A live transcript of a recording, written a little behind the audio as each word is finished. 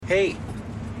Hey,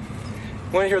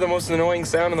 want to hear the most annoying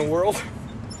sound in the world?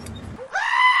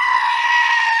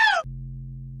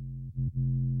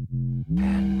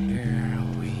 And here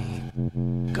we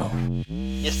go.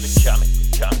 It's the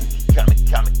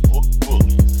comic book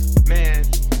bullies. Man,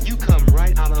 you come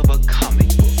right out of a comic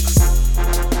book.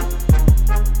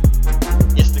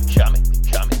 It's the comic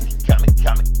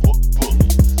book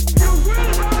bullies. You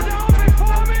will bow down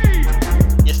before me!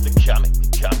 It's the comic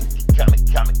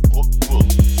book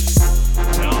bullies.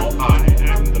 Now I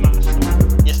am the master.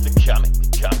 It's the comic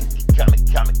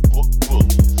book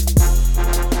bullies.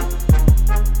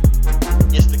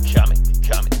 It's the comic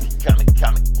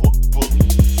book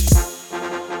bullies.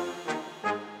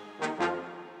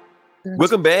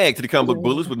 Welcome back to the Comic Book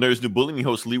Bullies with Nerds New Bully. Me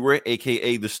host Leroy,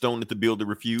 aka the Stone at the Builder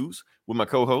Refuse, with my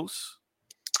co-hosts.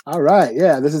 All right,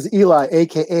 yeah, this is Eli,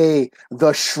 aka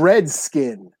the Shred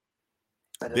Skin.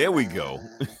 There we go.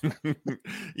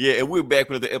 Yeah, and we're back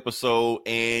with another episode.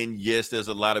 And yes, there's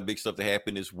a lot of big stuff that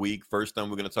happened this week. First time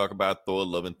we're going to talk about Thor: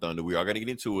 Love and Thunder. We are going to get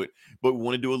into it, but we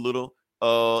want to do a little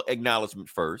acknowledgement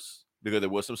first because there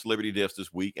was some celebrity deaths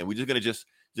this week, and we're just going to just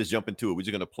jump into it. We're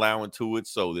just going to plow into it.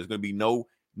 So there's going to be no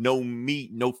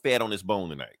meat, no fat on this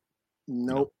bone tonight.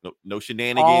 Nope. No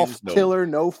shenanigans. All killer,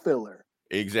 no filler.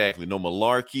 Exactly. No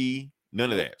malarkey. None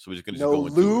of that. So we're just going to no go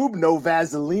into lube, no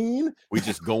Vaseline. We're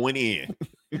just going in.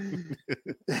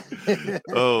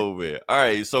 Oh man. All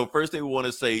right. So first thing we want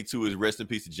to say too is rest in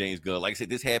peace to James Gunn. Like I said,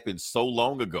 this happened so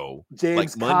long ago. James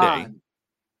like Monday. Gunn.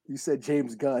 You said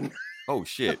James Gunn. Oh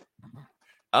shit.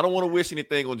 I don't want to wish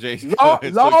anything on James Long,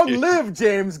 Gunn. long live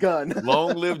James Gunn.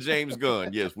 Long live James Gunn.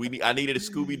 Yes, I needed a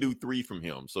Scooby-Doo 3 from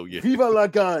him. So yeah. Viva la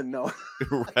Gun. No.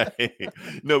 Right.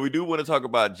 No, we do want to talk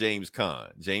about James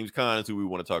Caan. James Caan is who we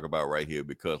want to talk about right here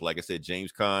because, like I said,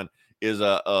 James Caan is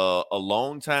a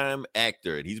long-time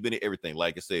actor, and he's been in everything.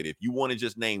 Like I said, if you want to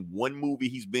just name one movie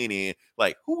he's been in,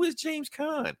 like, who is James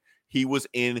Caan? He was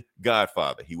in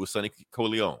Godfather. He was Sonny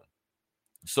Corleone.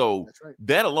 So right.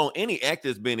 That alone, any actor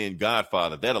that's been in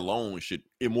Godfather, that alone should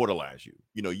immortalize you.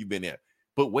 You know, you've been there.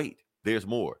 But wait, there's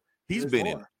more. He's been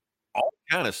in all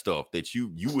kind of stuff that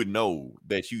you would know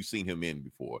that you've seen him in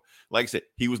before. Like I said,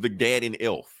 he was the dad in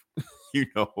Elf. You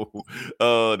know,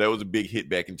 that was a big hit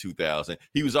back in 2000.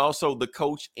 He was also the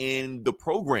coach in The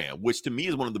Program, which to me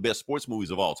is one of the best sports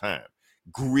movies of all time.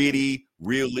 Gritty,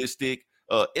 realistic.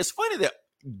 It's funny that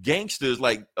gangsters,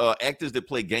 like actors that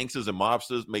play gangsters and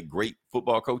mobsters, make great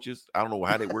football coaches. I don't know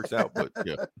how that works out, but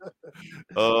yeah.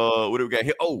 What do we got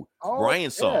here? Brian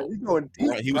Song.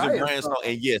 Yeah, he was in Brian Song,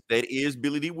 and yes, that is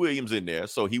Billy D. Williams in there.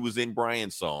 So he was in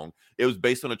Brian Song. It was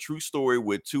based on a true story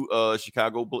with two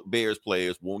Chicago Bears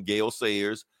players, one Gale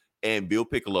Sayers and Bill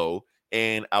Piccolo.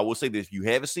 And I will say this: if you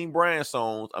haven't seen Brian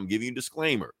Songs, I'm giving you a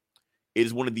disclaimer. It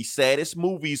is one of the saddest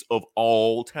movies of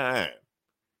all time.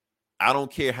 I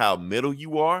don't care how metal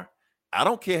you are. I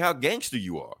don't care how gangster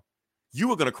you are.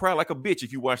 You are going to cry like a bitch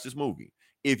if you watch this movie.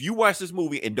 If you watch this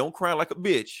movie and don't cry like a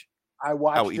bitch, I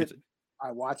watched it.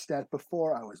 I watched that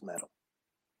before I was metal.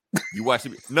 You watched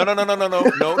it. No.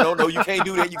 You can't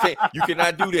do that. You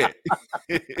cannot do that.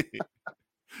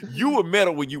 You were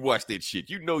metal when you watched that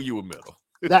shit. You know you were metal.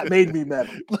 That made me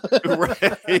metal.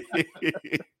 Right.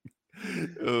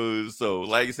 So,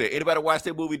 like I said, anybody watch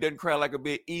that movie doesn't cry like a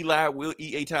bitch, Eli will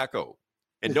eat a taco.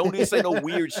 And don't even say no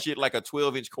weird shit like a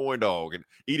 12-inch corn dog and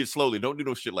eat it slowly. Don't do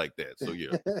no shit like that. So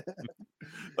yeah.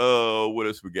 What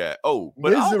else we got? Oh,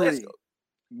 but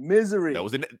Misery. That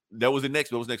was the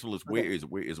next. What was the next one? Where is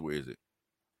it?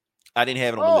 I didn't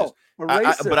have it on the list.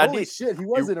 Eraser. But Holy I did. Shit, he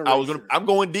was in Eraser. I'm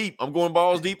going deep. I'm going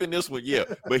balls deep in this one. Yeah,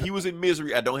 but he was in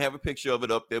Misery. I don't have a picture of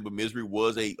it up there, but Misery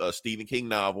was a Stephen King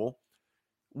novel.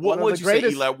 What would you say,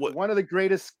 Eli? One of the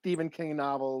greatest Stephen King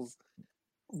novels.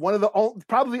 One of the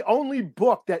probably the only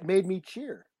book that made me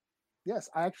cheer. Yes,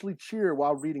 I actually cheer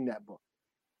while reading that book.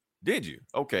 Did you?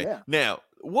 Okay. Yeah. Now,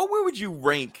 what would you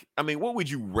rank? I mean, what would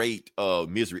you rate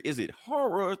Misery? Is it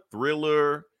horror,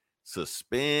 thriller,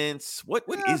 suspense? What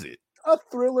is it? A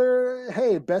thriller.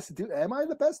 Hey, best dude. Am I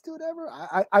the best dude ever?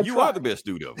 You are the best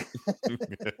dude ever.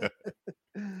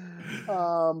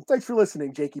 Thanks for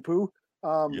listening, Jakey Poo.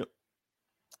 Yep.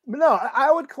 But no,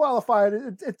 I would qualify it.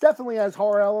 It definitely has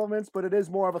horror elements, but it is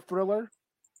more of a thriller.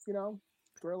 You know,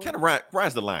 thriller. Kind of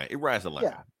rise the line. It rides the line.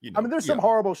 Yeah. You know, I mean, there's some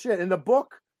horrible shit in the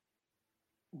book.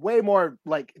 Way more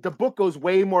like the book goes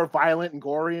way more violent and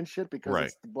gory and shit because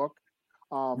it's the book.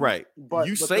 Right. But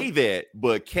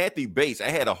Kathy Bates, I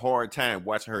had a hard time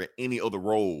watching her in any other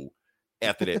role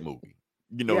after that movie.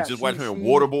 You know, just watching her in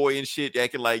Waterboy and shit,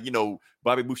 acting like, you know,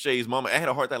 Bobby Boucher's mama. I had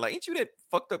a hard time like, ain't you that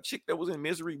fucked up chick that was in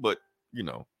Misery? But, you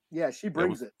know. Yeah, she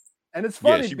brings it. And it's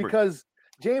funny because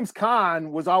James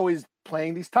Caan was always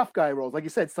playing these tough guy roles, like you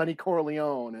said, Sonny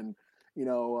Corleone, and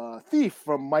Thief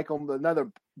from Michael,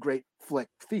 another great flick,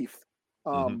 Thief.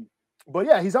 But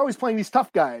yeah, he's always playing these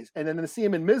tough guys, and then to see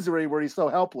him in Misery, where he's so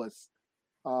helpless,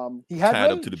 he had tied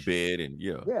range. up to the bed, and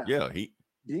he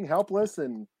being helpless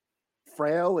and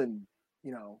frail and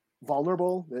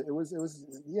vulnerable. It was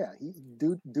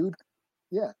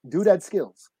dude had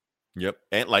skills. Yep.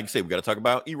 And like I said, we got to talk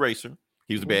about Eraser.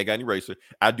 He was the bad guy in Eraser.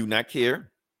 I do not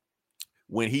care.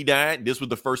 When he died, this was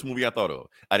the first movie I thought of.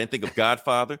 I didn't think of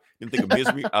Godfather, didn't think of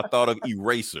Misery. I thought of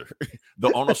Eraser,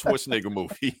 the Arnold Schwarzenegger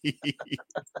movie.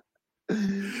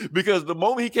 Because the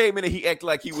moment he came in and he acted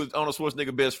like he was Arnold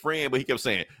Schwarzenegger's best friend, but he kept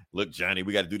saying, "Look, Johnny,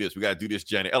 we got to do this. We got to do this,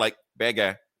 Johnny." I like, bad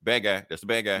guy. That's the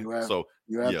bad guy.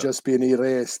 You have just been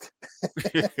erased.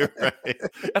 Right.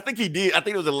 I think he did. I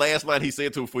think it was the last line he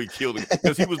said to him before he killed him,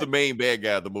 because he was the main bad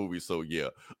guy of the movie. So yeah.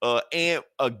 And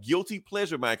a guilty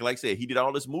pleasure, Michael. Like I said, he did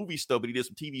all this movie stuff, but he did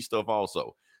some TV stuff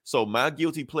also. So my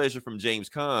guilty pleasure from James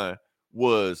Caan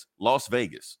was Las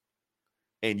Vegas.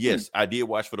 And yes, I did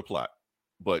watch for the plot,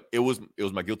 but it was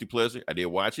my guilty pleasure. I did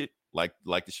watch it, like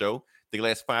the show. I think the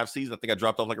last 5 seasons. I think I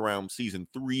dropped off like around season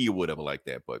 3 or whatever like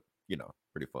that. But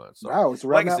pretty fun. So wow, it's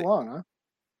around that long, huh?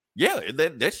 Yeah,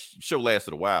 that show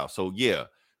lasted a while. So yeah,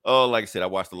 like I said, I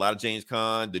watched a lot of James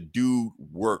Caan. The dude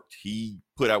worked. He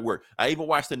put out work. I even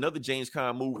watched another James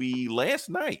Caan movie last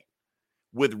night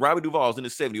with Robert Duvall. It was in the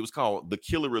 70s. It was called The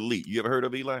Killer Elite. You ever heard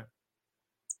of it, Eli?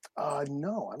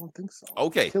 No, I don't think so.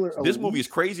 Okay, this movie is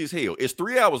crazy as hell. It's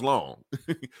 3 hours long,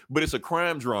 but it's a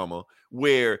crime drama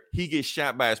where he gets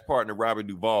shot by his partner Robert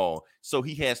Duvall, so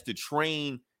he has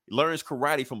to learns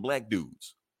karate from black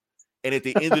dudes. And at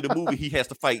the end of the movie, he has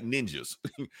to fight ninjas.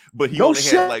 But he only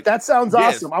had like, that sounds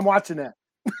awesome. I'm watching that.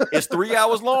 It's 3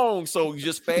 hours long, so you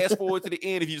just fast forward to the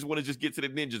end if you just want to just get to the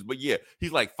ninjas. But yeah,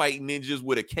 he's like fighting ninjas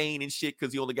with a cane and shit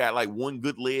because he only got like one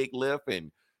good leg left.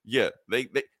 And yeah, they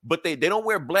don't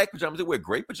wear black pajamas; they wear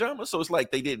gray pajamas. So it's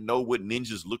like they didn't know what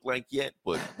ninjas look like yet.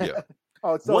 But yeah,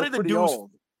 it's one of the dudes.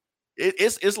 Old.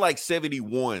 It's like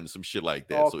 71, some shit like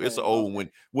that. Okay, so it's an old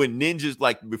when ninjas,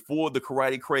 like before the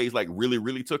karate craze like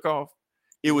really took off,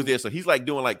 it was there. So he's like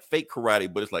doing like fake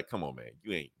karate, but it's like, come on, man,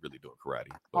 you ain't really doing karate.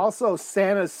 But also,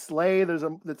 Santa's Sleigh. There's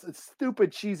a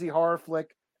stupid cheesy horror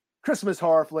flick, Christmas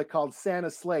horror flick called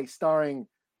Santa's Sleigh, starring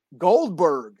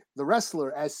Goldberg, the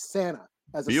wrestler, as Santa,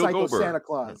 as a psycho Santa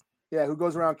Claus. Yeah, who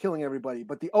goes around killing everybody.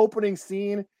 But the opening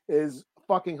scene is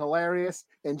fucking hilarious,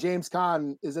 and James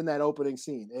Caan is in that opening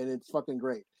scene, and it's fucking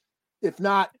great. If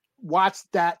not, watch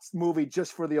that movie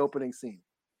just for the opening scene.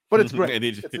 But it's great.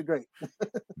 It's great.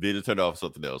 They just turned off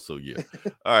something else. So yeah.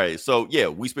 All right. So yeah,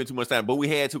 we spent too much time, but we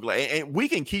had to and we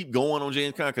can keep going on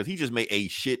James Caan because he just made a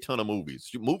shit ton of movies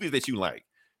that you like.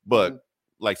 But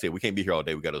like I said, we can't be here all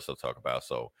day. We got other stuff to talk about.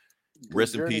 So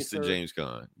rest in peace to James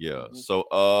Caan. Yeah. So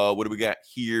what do we got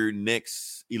here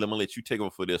next? Eli, I'm gonna let you take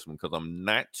over for this one because I'm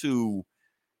not too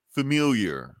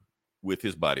familiar with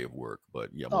his body of work, but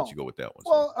yeah, why don't you go with that one?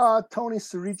 Well, Tony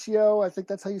Sericchio, I think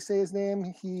that's how you say his name.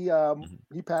 He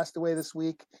passed away this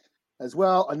week as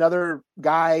well. Another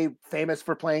guy famous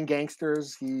for playing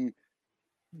gangsters. He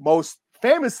most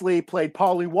famously played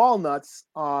Paulie Walnuts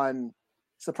on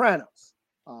Sopranos.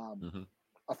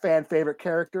 A fan favorite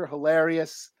character,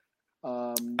 hilarious.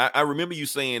 I remember you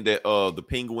saying that the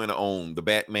Penguin on the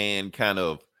Batman kind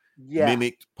of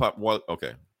mimicked Pop.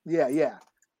 Okay. Yeah.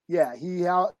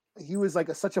 He was like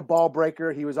such a ball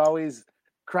breaker. He was always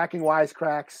cracking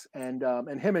wisecracks, and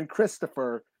him and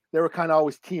Christopher, they were kind of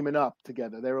always teaming up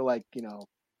together. They were like,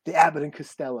 the Abbott and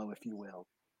Costello, if you will.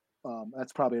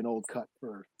 That's probably an old cut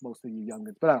for most of you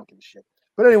youngins, but I don't give a shit.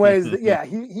 But anyways, yeah,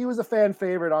 he was a fan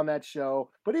favorite on that show,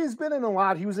 but he's been in a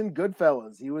lot. He was in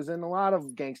Goodfellas. He was in a lot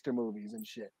of gangster movies and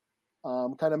shit.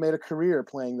 Kind of made a career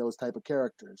playing those type of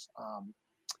characters.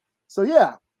 So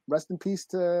yeah, rest in peace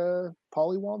to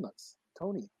Paulie Walnuts,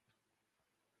 Tony.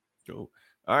 Cool.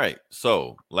 All right.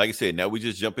 So, like I said, now we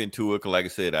just jump into it. Cause like I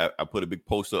said, I put a big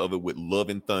poster of it with Love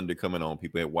and Thunder coming on.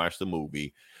 People had watched the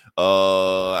movie.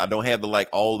 I don't have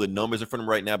all the numbers in front of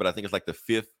me right now, but I think it's like the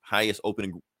 5th highest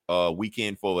opening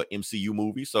weekend for an MCU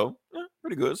movie. So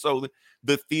pretty good. So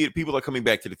the theater people are coming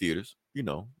back to the theaters.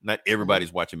 Not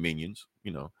everybody's watching Minions.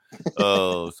 So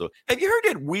have you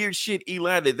heard that weird shit,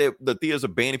 Eli, that the theaters are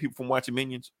banning people from watching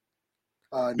Minions?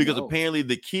 Because apparently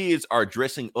the kids are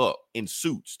dressing up in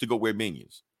suits to go wear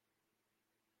Minions.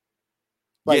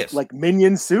 Like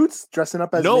Minion suits, dressing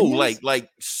up as Minions? like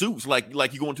suits, like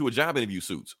you go into a job interview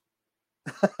suits.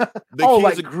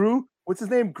 Gru? What's his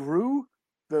name? Gru?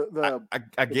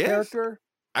 I guess character.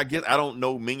 I guess I don't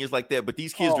know Minions like that, but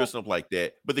these kids dressing up like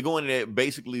that. But they're going in there.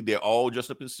 Basically, they're all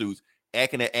dressed up in suits,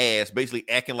 acting an ass, basically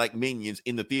acting like minions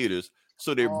in the theaters.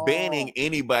 So they're banning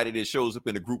anybody that shows up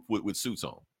in a group with suits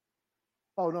on.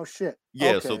 Oh no shit.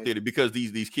 Yeah, Okay. so theater because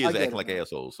these kids are acting like now.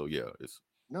 assholes. So yeah, it's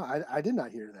No, I did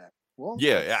not hear that. Well,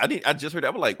 yeah, I just heard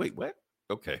that. I'm like, wait, what?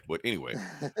 Okay, but anyway,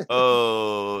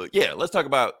 yeah, let's talk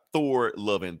about Thor: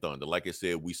 Love and Thunder. Like I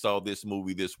said, we saw this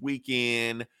movie this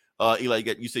weekend. Eli,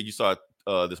 you said you saw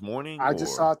it this morning. I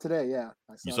just saw it today. Yeah,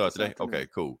 you saw it today. Okay,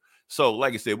 cool. So,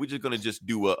 like I said, we're just gonna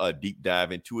do a deep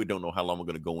dive into it. Don't know how long we're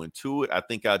gonna go into it. I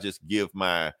think I'll just give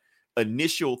my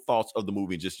initial thoughts of the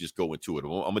movie and just go into it. I'm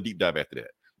gonna deep dive after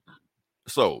that.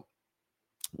 So,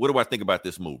 what do I think about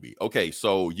this movie? Okay,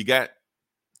 so you got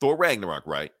Thor Ragnarok,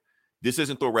 right? This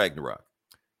isn't Thor Ragnarok,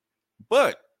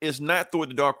 but it's not Thor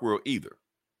the Dark World either.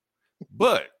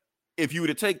 But if you were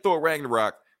to take Thor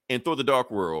Ragnarok and Thor the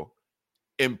Dark World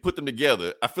and put them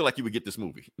together, I feel like you would get this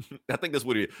movie. I think that's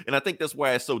what it is. And I think that's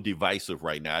why it's so divisive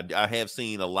right now. I have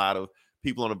seen a lot of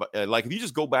people on like, if you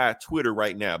just go by Twitter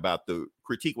right now about the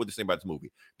critique, what they're saying about this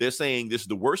movie, they're saying this is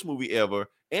the worst movie ever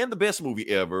and the best movie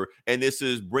ever. And this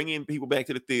is bringing people back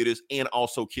to the theaters and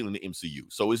also killing the MCU.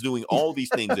 So it's doing all these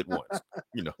things at once,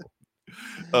 you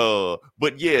know.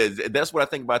 But yeah, that's what I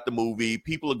think about the movie.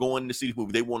 People are going to see the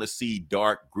movie. They want to see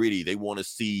dark, gritty. They want to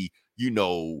see, you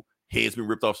know, heads being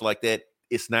ripped off, so like that.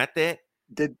 It's not that.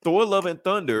 Did Thor: Love and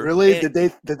Thunder really? Did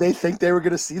they think they were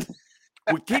going to see that?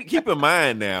 Well, keep in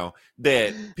mind now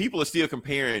that people are still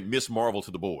comparing Miss Marvel to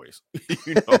the boys.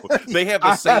 You know, they have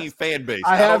the same fan base.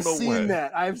 I have seen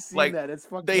that. I've seen that. It's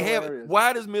fucking hilarious.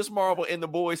 Why does Miss Marvel and the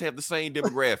boys have the same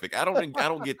demographic? I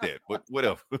don't get that, but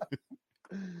whatever.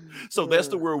 So that's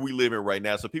the world we live in right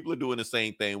now. So people are doing the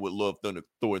same thing with Love and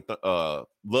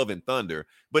Thunder.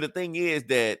 But the thing is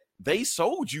that they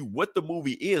sold you what the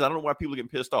movie is. I don't know why people are getting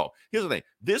pissed off. Here's the thing.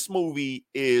 This movie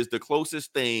is the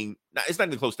closest thing. Now, it's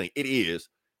not the closest thing. It is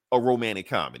a romantic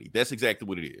comedy. That's exactly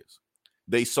what it is.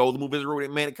 They sold the movie as a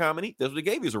romantic comedy. That's what they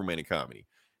gave you as a romantic comedy.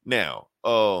 Now,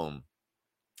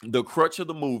 the crutch of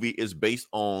the movie is based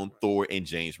on Thor and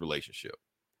Jane's relationship.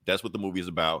 That's what the movie is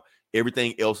about.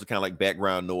 Everything else is kind of like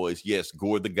background noise. Yes,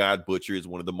 Gore the God Butcher is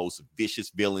one of the most vicious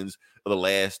villains of the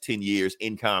last 10 years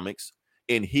in comics.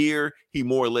 And here, he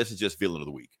more or less is just villain of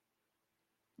the week.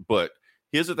 But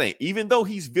here's the thing. Even though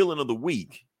he's villain of the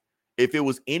week, if it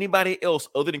was anybody else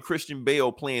other than Christian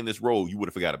Bale playing this role, you would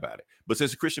have forgot about it. But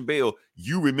since it's Christian Bale,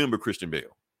 you remember Christian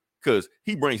Bale because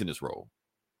he brings in this role.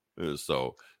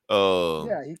 So,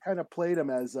 yeah, he kind of played him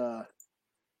as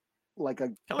like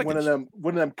one of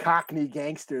them Cockney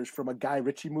gangsters from a Guy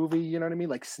Ritchie movie, you know what I mean?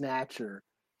 Like Snatch or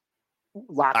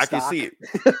Lock, I Stock. can see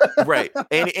it. Right.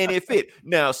 And it fit.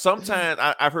 Now, sometimes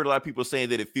I've heard a lot of people saying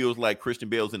that it feels like Christian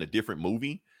Bale's in a different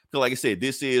movie. So like I said,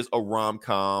 this is a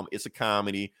rom-com. It's a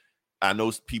comedy. I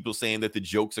know people saying that the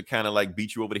jokes are kind of like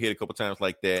beat you over the head a couple times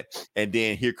like that. And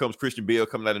then here comes Christian Bale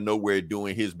coming out of nowhere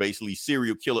doing his basically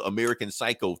serial killer American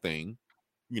Psycho thing,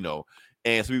 you know.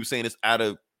 And so people saying it's out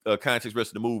of context rest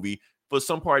of the movie. For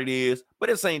some part it is, but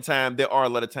at the same time, there are a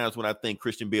lot of times when I think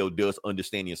Christian Bale does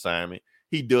understand the assignment.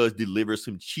 He does deliver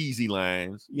some cheesy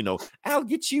lines, you know, I'll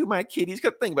get you, my kid. He's got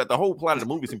to think about the whole plot of the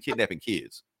movie is him kidnapping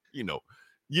kids. You know,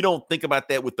 you don't think about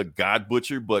that with the God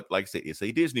Butcher, but like I said, it's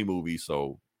a Disney movie,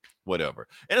 so whatever.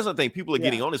 And that's another thing, people are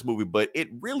getting on this movie, but it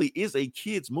really is a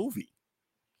kid's movie.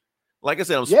 Like I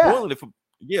said, I'm spoiling it for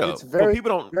it's very,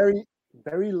 people don't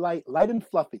very light and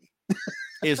fluffy.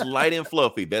 It's light and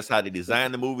fluffy. That's how they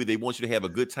design the movie. They want you to have a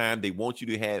good time. They want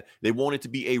it to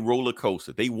be a roller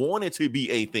coaster. They want it to be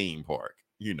a theme park.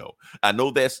 You know, I know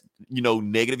that's, you know,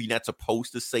 negative. You're not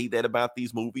supposed to say that about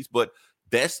these movies, but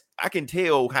I can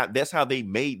tell that's how they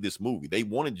made this movie. They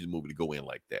wanted the movie to go in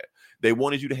like that. They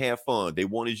wanted you to have fun. They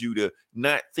wanted you to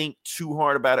not think too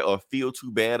hard about it or feel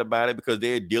too bad about it because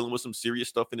they're dealing with some serious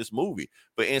stuff in this movie.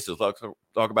 For instance,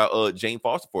 talk about Jane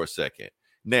Foster for a second.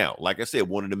 Now, like I said,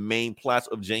 one of the main plots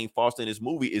of Jane Foster in this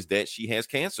movie is that she has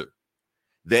cancer.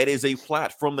 That is a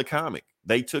plot from the comic.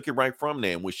 They took it right from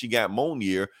there. And when she got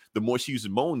Mjolnir, the more she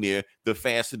uses Mjolnir, the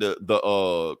faster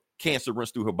the cancer runs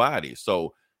through her body.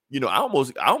 So, you know, I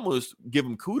almost give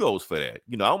them kudos for that.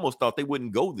 You know, I almost thought they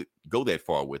wouldn't go that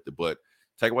far with it, but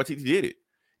Taika Waititi did it.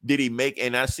 Did he make?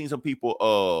 And I've seen some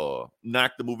people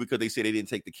knock the movie because they said they didn't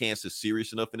take the cancer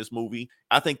serious enough in this movie.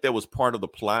 I think that was part of the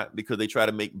plot because they try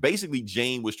to make basically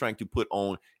Jane was trying to put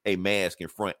on a mask in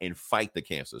front and fight the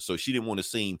cancer, so she didn't want to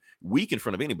seem weak in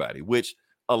front of anybody. Which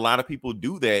a lot of people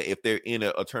do that if they're in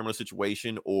a terminal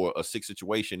situation or a sick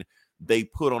situation. They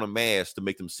put on a mask to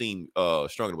make them seem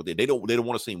stronger, but they don't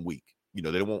want to seem weak. You know,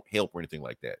 they don't want help or anything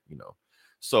like that. You know,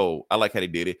 so I like how they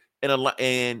did it,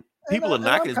 and people are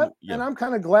knocking his. And I'm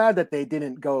kind of glad that they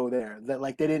didn't go there. That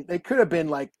like they could have been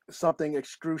like something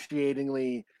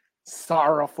excruciatingly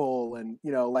sorrowful, and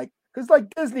like because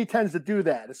like Disney tends to do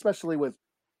that, especially with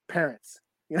parents.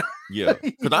 Yeah,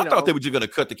 because I thought they were just gonna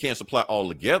cut the cancer plot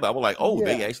altogether. I was like, oh,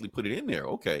 they actually put it in there.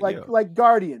 Okay, like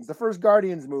Guardians, the first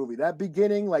Guardians movie, that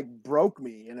beginning like broke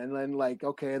me, and then like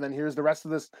okay, and then here's the rest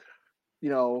of this,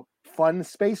 fun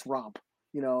space romp.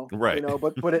 Right.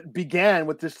 But it began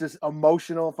with this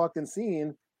emotional fucking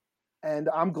scene, and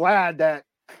I'm glad that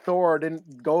Thor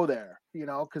didn't go there,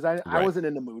 because I wasn't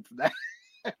in the mood for that.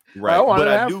 Right. I wanted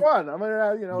to have fun. I'm gonna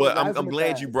have, But I'm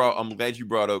glad you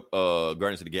brought up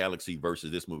Guardians of the Galaxy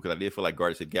versus this movie, because I did feel like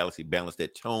Guardians of the Galaxy balanced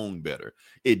that tone better.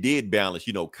 It did balance,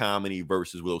 comedy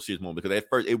versus those serious moments, because at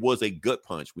first it was a gut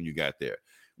punch when you got there.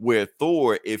 Where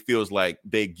Thor, it feels like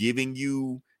they're giving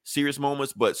you serious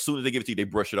moments, but as soon as they give it to you, they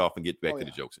brush it off and get back to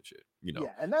the jokes and shit. Yeah,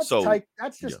 and that's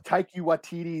just Taika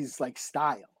Waititi's like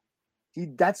style.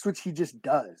 That's what he just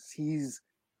does. He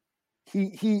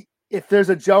if there's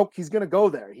a joke, he's gonna go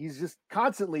there. He's just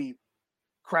constantly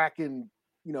cracking,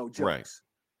 jokes. Right.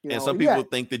 And some people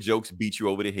think the jokes beat you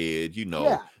over the head,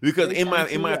 because in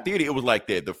my theater it was like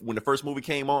that. When the first movie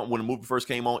came on, when the movie first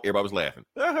came on, everybody was laughing.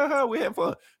 We had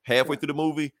fun. Halfway through the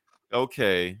movie,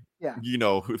 okay. Yeah.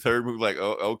 Third movie, like,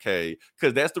 oh, okay.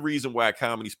 Because that's the reason why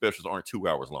comedy specials aren't 2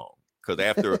 hours long. Because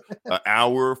after an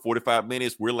hour, 45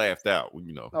 minutes, we're laughed out,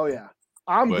 Oh, yeah.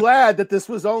 I'm glad that this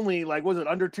was only, like, was it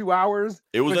under 2 hours?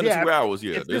 It was under 2 hours,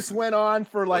 yeah. If this went on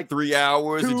for, like 3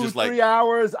 hours, and just like 3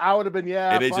 hours, I would have been,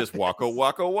 And they just waka.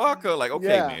 Like,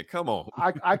 okay, man, come on.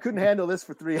 I couldn't handle this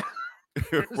for 3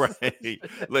 hours. Right.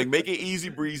 Like, make it easy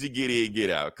breezy, get in,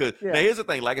 get out. Because now here's the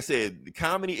thing, like I said,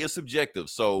 comedy is subjective.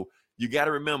 So you got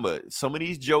to remember, some of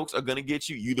these jokes are going to get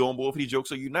you. You don't board for these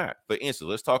jokes or you not. For instance,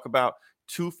 let's talk about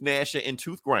Tooth Gnasher and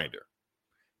Tooth Grinder.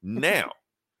 Now,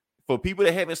 for people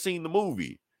that haven't seen the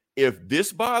movie, if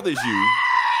this bothers you,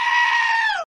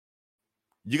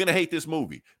 you're going to hate this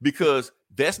movie, because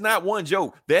that's not one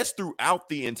joke. That's throughout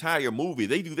the entire movie.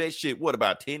 They do that shit,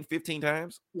 about 10, 15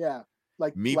 times? Yeah.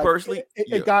 Like me personally,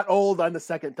 it got old on the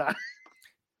second time.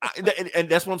 And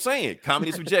that's what I'm saying. Comedy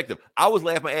is subjective. I was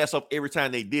laughing my ass off every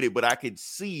time they did it, but I could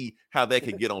see how that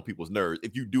could get on people's nerves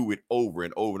if you do it over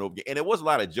and over and over again. And there was a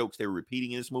lot of jokes they were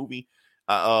repeating in this movie.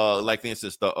 Like for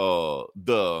instance, the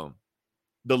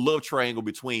love triangle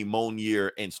between Mjolnir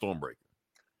and Stormbreaker.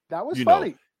 That was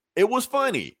funny. It was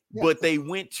funny, but they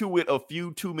went to it a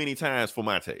few too many times for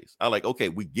my taste. I like, okay,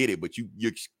 we get it, but you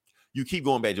keep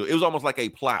going back to it. It was almost like a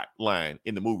plot line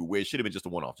in the movie where it should have been just a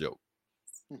one-off joke.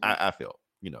 I felt.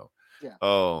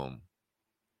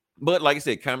 But like I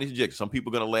said, comedy subjective. Some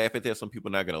people are gonna laugh at that, some people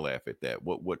are not gonna laugh at that.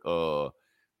 What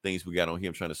things we got on here?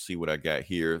 I'm trying to see what I got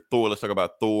here. Thor, let's talk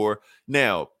about Thor.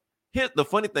 Now, here's the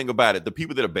funny thing about it: the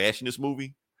people that are bashing this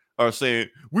movie are saying,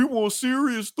 we want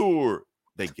serious Thor.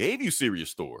 They gave you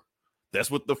serious Thor. That's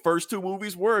what the first two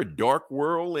movies were, Dark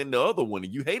World and the other one,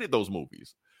 and you hated those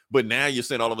movies. But now you're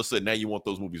saying all of a sudden now you want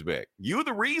those movies back. You're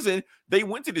the reason they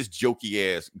went to this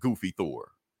jokey ass goofy Thor.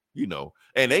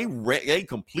 And they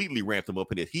completely ramped him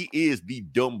up in it. He is the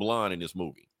dumb blonde in this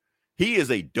movie. He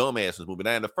is a dumbass in this movie.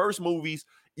 Now, in the first movies,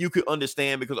 you could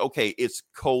understand because, okay, it's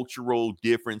cultural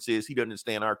differences. He doesn't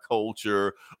understand our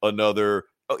culture.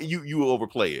 You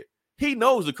overplay it. He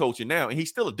knows the culture now, and he's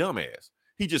still a dumbass.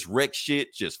 He just wrecks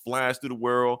shit, just flies through the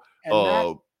world. And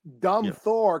that dumb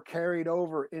Thor carried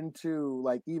over into,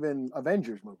 like, even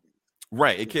Avengers movies.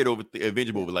 Right, it carried over the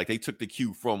Avenger movie. Like, they took the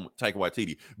cue from Taika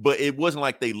Waititi, but it wasn't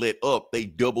like they let up. They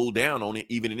doubled down on it,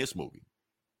 even in this movie.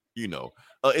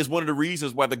 It's one of the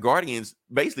reasons why the Guardians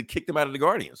basically kicked him out of the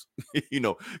Guardians.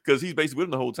 Because he's basically with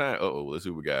them the whole time. Let's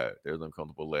see what we got. There's an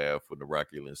uncomfortable laugh when the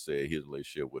Rocky said his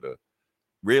relationship with a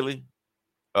really.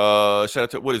 Shout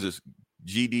out to what is this?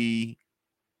 GZ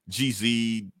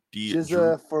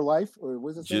Jizza for life, or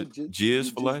was it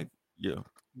Jizz for life? Yeah.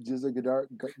 Jizza Godard.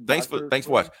 Thanks for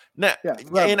watching. Now,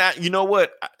 and you know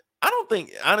what? I don't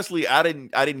think, honestly, I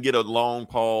didn't get a long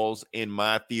pause in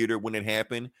my theater when it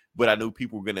happened, but I knew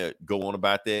people were gonna go on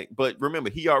about that. But remember,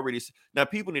 now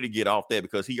people need to get off that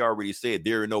because he already said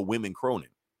there are no women Cronin.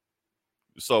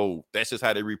 So that's just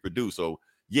how they reproduce. So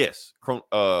yes,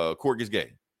 Korg is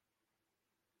gay.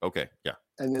 Okay, yeah.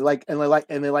 And they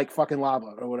like fucking lava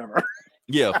or whatever.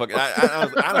 Yeah, fuck.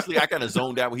 Honestly, I kind of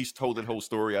zoned out when he's told that whole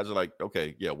story. I was like,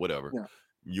 okay, yeah, whatever. Yeah.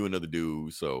 You another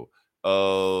dude. So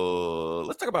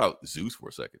let's talk about Zeus for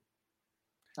a second.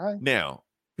 All right. Now,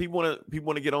 people want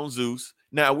to get on Zeus.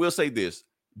 Now, I will say this: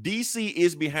 DC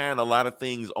is behind a lot of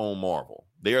things on Marvel.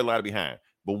 They are a lot behind.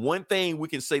 But one thing we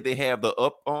can say they have the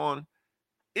up on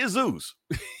is Zeus.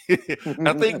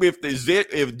 I think if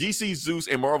DC Zeus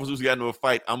and Marvel Zeus got into a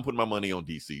fight, I'm putting my money on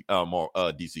DC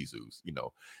DC Zeus, you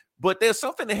know. But there's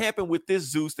something that happened with this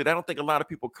Zeus that I don't think a lot of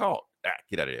people caught.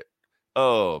 Get out of there.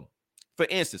 For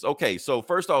instance, okay, so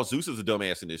first off, Zeus is a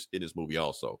dumbass in this movie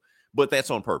also, but that's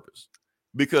on purpose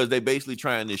because they basically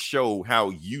trying to show how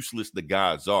useless the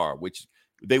gods are, which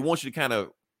they want you to kind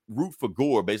of root for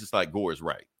Gore, basically like Gore is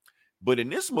right. But in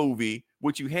this movie,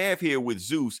 what you have here with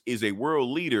Zeus is a world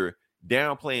leader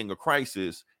downplaying a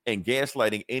crisis and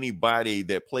gaslighting anybody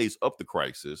that plays up the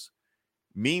crisis.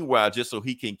 Meanwhile, just so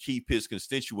he can keep his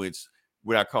constituents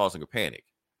without causing a panic.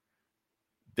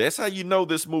 That's how you know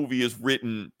this movie is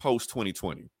written post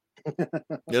 2020.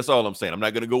 That's all I'm saying. I'm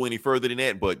not going to go any further than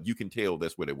that, but you can tell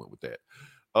that's where they went with that.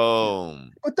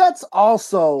 But that's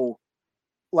also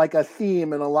like a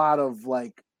theme in a lot of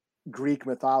like Greek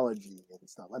mythology and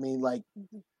stuff. I mean, like,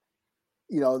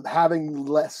 you know, having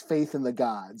less faith in the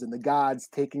gods and the gods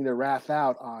taking their wrath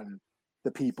out on the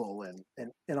people and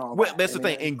all. Well, that's the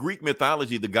thing. In Greek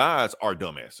mythology, the gods are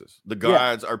dumbasses. The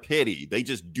gods are petty. They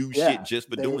just do shit just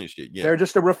for doing shit. Yeah, they're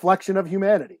just a reflection of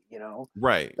humanity. You know,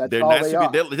 right? That's they're all not. they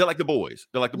are. They're like the boys.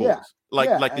 They're like the boys.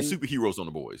 Like the superheroes on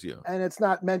the boys. Yeah, and it's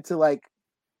not meant to like,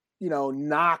 you know,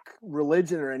 knock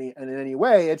religion or in any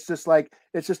way. It's just like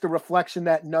it's just a reflection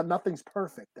that nothing's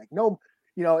perfect. Like no,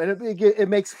 you know, and it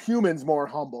makes humans more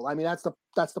humble. I mean, that's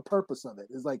the purpose of it.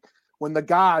 Is like. When the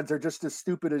gods are just as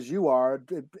stupid as you are,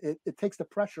 it takes the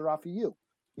pressure off of you.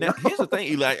 Now, here's the thing,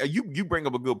 Eli. You bring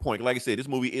up a good point. Like I said, this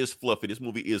movie is fluffy. This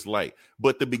movie is light.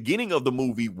 But the beginning of the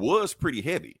movie was pretty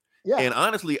heavy. Yeah. And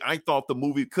honestly, I thought the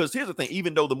movie, because here's the thing,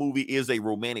 even though the movie is a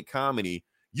romantic comedy,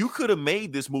 you could have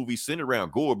made this movie centered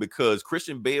around Gore because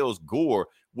Christian Bale's Gore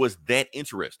was that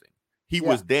interesting. He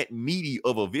was that meaty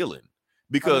of a villain.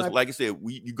 Because, like I said,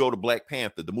 you go to Black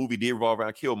Panther, the movie did revolve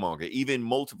around Killmonger. Even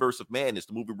Multiverse of Madness,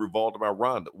 the movie revolved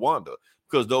around Wanda,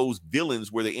 because those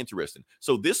villains were interesting.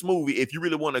 So this movie, if you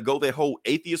really want to go that whole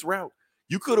atheist route,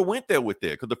 you could have went there with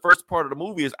that. Because the first part of the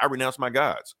movie is I renounce my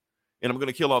gods, and I'm going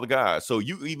to kill all the gods. So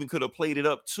you even could have played it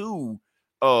up to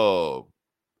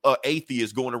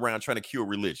atheist going around trying to cure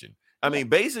religion. I mean,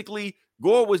 basically,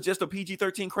 Gore was just a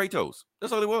PG-13 Kratos.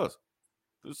 That's all it was.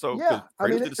 So yeah, I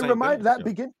mean, it reminded that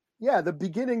begin. Yeah, the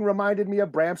beginning reminded me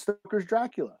of Bram Stoker's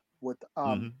Dracula with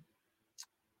from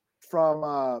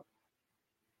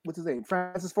what's his name?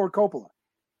 Francis Ford Coppola.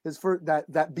 His first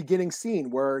that beginning scene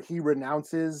where he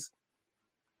renounces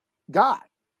God,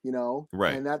 you know,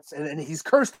 right? And and he's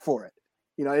cursed for it.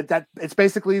 You know, it's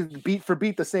basically beat for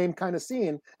beat the same kind of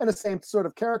scene and the same sort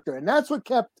of character, and that's what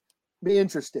kept me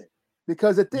interested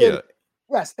because it did. Yeah.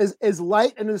 Yes, as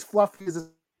light and as fluffy as this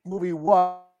movie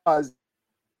was.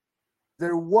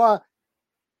 There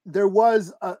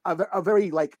was a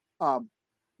very like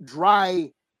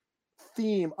dry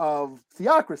theme of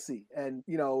theocracy and,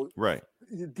 you know, right,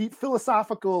 deep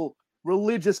philosophical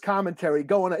religious commentary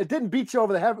going on. It didn't beat you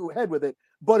over the head with it,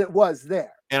 but it was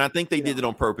there. And I think they did it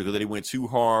on purpose because they went too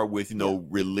hard with, you know,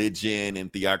 religion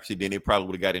and theocracy. Then they probably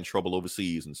would have got in trouble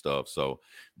overseas and stuff. So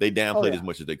they downplayed as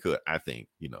much as they could, I think,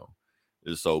 you know.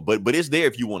 So, but it's there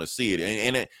if you want to see it,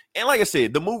 and like I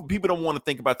said, the movie, people don't want to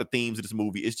think about the themes of this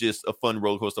movie. It's just a fun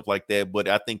roller coaster, stuff like that. But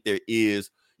I think there is,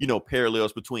 you know,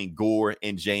 parallels between Gore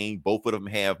and Jane. Both of them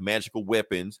have magical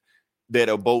weapons that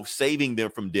are both saving them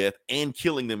from death and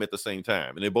killing them at the same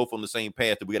time, and they're both on the same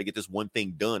path. That we got to get this one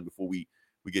thing done before we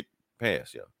get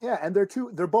past. Yeah, and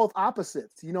they're both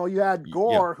opposites. You know, you had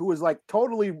Gore, who was like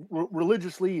totally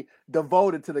religiously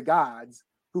devoted to the gods,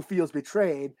 who feels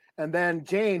betrayed. And then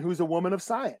Jane, who's a woman of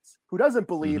science, who doesn't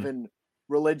believe in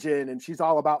religion, and she's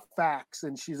all about facts,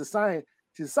 and she's a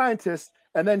scientist,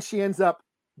 and then she ends up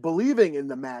believing in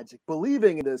the magic,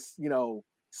 believing in this, you know,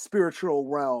 spiritual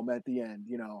realm at the end,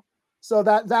 you know. So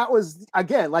that was,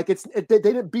 again, like they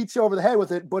didn't beat you over the head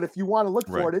with it, but if you want to look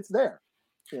for it, it's there.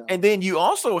 Yeah. And then you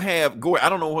also have Gore. I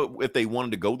don't know if they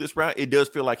wanted to go this route. It does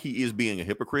feel like he is being a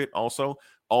hypocrite also.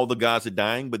 All the gods are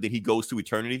dying, but then he goes to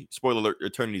eternity. Spoiler alert,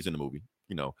 eternity's in the movie,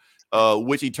 you know.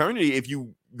 Which eternity, if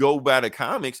you go by the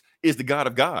comics, is the god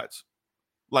of gods.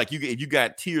 Like you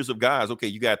got tiers of gods. Okay,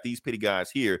 you got these petty gods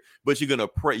here, but you're gonna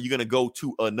pray. You're gonna go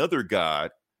to another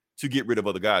god to get rid of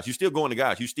other gods. You're still going to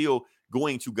gods. You're still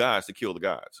going to gods to kill the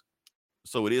gods.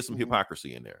 So it is some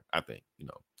hypocrisy in there, I think. You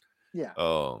know.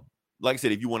 Yeah. Like I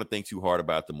said, if you want to think too hard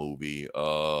about the movie,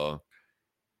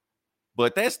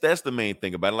 but that's the main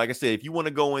thing about it. Like I said, if you want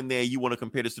to go in there, you want to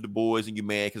compare this to The Boys, and you're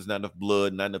mad because not enough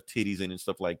blood, not enough titties in it, and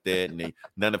stuff like that, and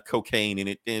not enough cocaine in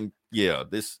it, then yeah,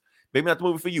 this maybe not the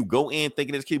movie for you. Go in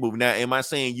thinking it's a kid movie. Now, am I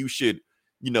saying you should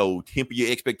temper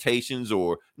your expectations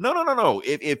or no.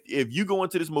 If you go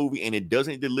into this movie and it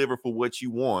doesn't deliver for what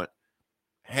you want,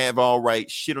 have all right,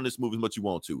 shit on this movie as much you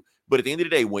want to. But at the end of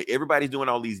the day, when everybody's doing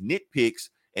all these nitpicks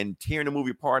and tearing the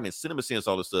movie apart and in cinema sense,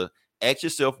 all this stuff, ask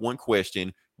yourself one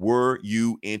question: were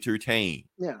you entertained?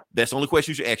 Yeah. That's the only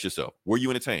question you should ask yourself. Were you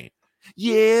entertained?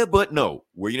 Yeah, but no.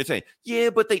 Were you entertained?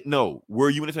 Yeah, but no. Were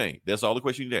you entertained? That's all the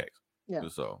question you need to ask. Yeah.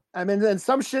 So I mean, then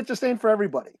some shit just ain't for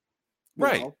everybody.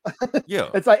 Right. Yeah.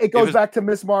 It's like it goes back to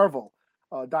Miss Marvel.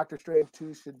 Doctor Strange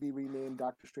 2 should be renamed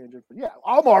Doctor Strange. Yeah,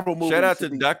 all Marvel movies. Shout out to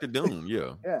Dr. Doom.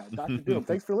 Yeah. Yeah, Dr. Doom.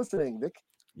 Thanks for listening, Nick.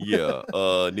 Yeah.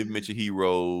 Didn't mention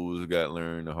Heroes got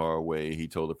learned the hard way. He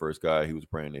told the first guy he was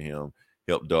praying to him,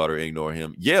 help daughter ignore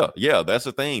him. Yeah, that's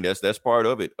the thing. That's part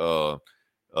of it.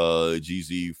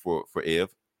 GZ for Ev.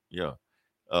 Yeah.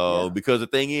 Because the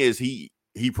thing is, he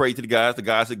prayed to the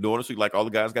guys ignored him, so like all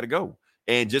the guys got to go.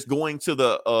 And just going to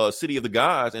the city of the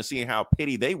gods and seeing how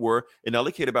petty they were, and all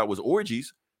they cared about was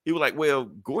orgies. He was like, well,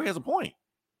 Gore has a point.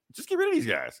 Just get rid of these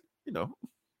guys,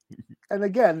 And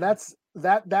again, that's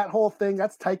that whole thing.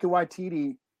 That's Taika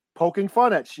Waititi poking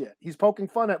fun at shit. He's poking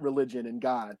fun at religion and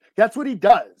God. That's what he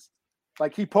does.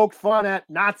 Like he poked fun at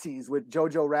Nazis with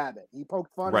Jojo Rabbit. He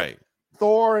poked fun at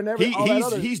Thor and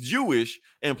everything. He's Jewish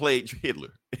and played Hitler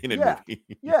in a movie.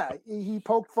 Yeah, he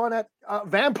poked fun at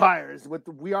vampires with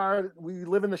We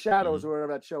Live in the Shadows or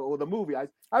whatever that show or the movie. I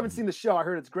haven't seen the show. I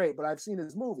heard it's great, but I've seen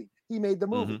his movie. He made the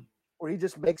movie where he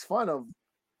just makes fun of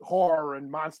horror and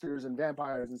monsters and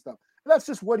vampires and stuff. And that's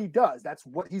just what he does. That's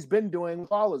what he's been doing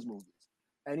with all his movies,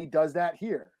 and he does that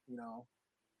here.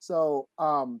 So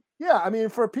I mean,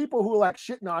 for people who like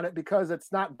shitting on it because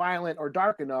it's not violent or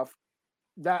dark enough,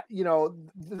 that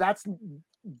that's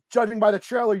judging by the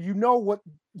trailer, you know what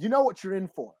you're in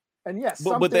for. And yes,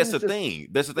 but that's the thing.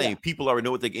 That's the thing. People already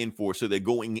know what they're in for, so they're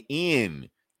going in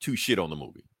to shit on the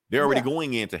movie. They're already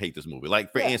going in to hate this movie.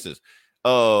 Like for instance,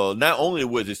 not only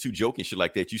was it too joking shit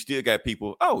like that, you still got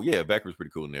people. Oh yeah, Becker was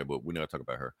pretty cool in there, but we're not talking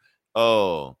about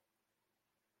her.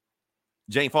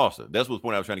 Jane Foster. That's what the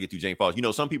point I was trying to get to. Jane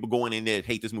Foster. Some people going in there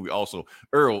hate this movie also.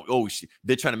 Earl,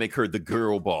 they're trying to make her the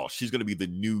girl boss. She's going to be the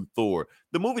new Thor.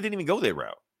 The movie didn't even go that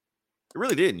route. It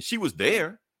really didn't. She was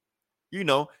there,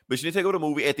 but she didn't take over the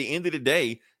movie. At the end of the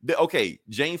day,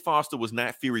 Jane Foster was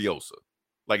not Furiosa.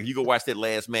 Like if you go watch that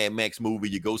last Mad Max movie,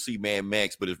 you go see Mad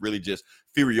Max, but it's really just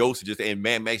Furiosa. And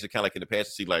Mad Max is kind of like in the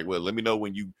past to see like, well, let me know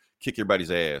when you kick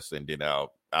everybody's ass, and then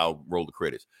I'll roll the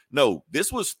credits. No,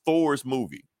 this was Thor's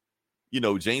movie.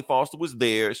 Jane Foster was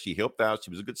there. She helped out. She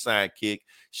was a good sidekick.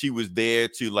 She was there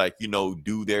to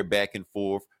do their back and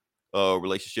forth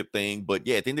relationship thing. But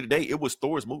yeah, at the end of the day, it was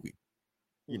Thor's movie.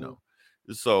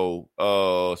 So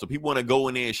people want to go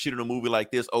in there and shit on a movie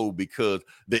like this. Oh, because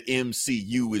the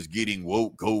MCU is getting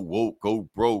woke, go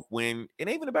broke. When it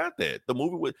ain't even about that. The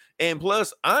movie was, and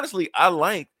plus, honestly, I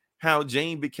like how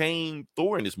Jane became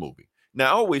Thor in this movie. Now,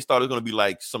 I always thought it was going to be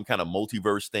like some kind of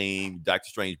multiverse thing. Doctor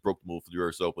Strange broke the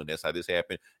multiverse open. That's how this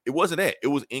happened. It wasn't that. It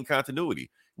was in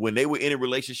continuity. When they were in a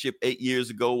relationship 8 years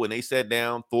ago, when they sat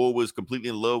down, Thor was completely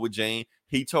in love with Jane.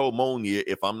 He told Mjolnir,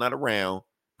 if I'm not around,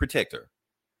 protect her.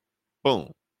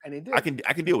 Boom. And he did. I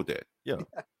can deal with that. Yeah.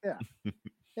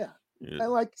 Yeah.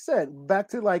 And like you said, back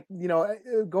to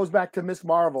it goes back to Miss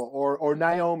Marvel or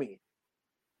Naomi.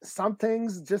 Some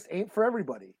things just ain't for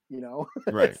everybody,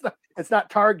 Right. It's not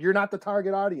target. You're not the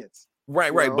target audience.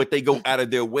 Right. But they go out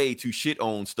of their way to shit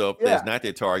on stuff that's not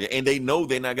their target, and they know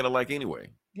they're not gonna like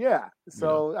anyway. Yeah.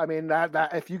 So I mean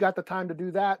that if you got the time to do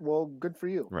that, well, good for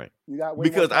you. Right. You got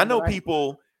because I know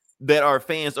people that are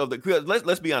fans of because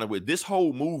let's be honest with this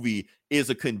whole movie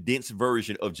is a condensed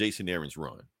version of Jason Aaron's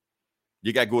run.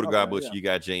 You got Gordon Godbush, you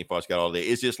got Jane Foster, got all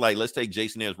that. It's just like, let's take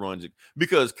Jason Aaron's runs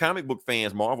because comic book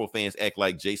fans, Marvel fans act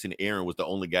like Jason Aaron was the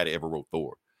only guy that ever wrote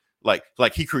Thor. Like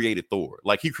he created Thor.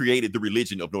 Like he created the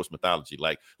religion of Norse mythology.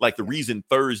 Like the reason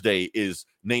Thursday is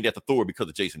named after Thor because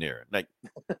of Jason Aaron. Like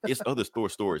it's other Thor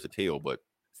stories to tell, but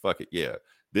fuck it. Yeah.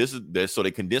 This so they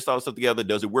condensed all this stuff together.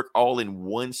 Does it work all in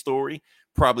one story?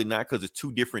 Probably not, because it's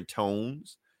two different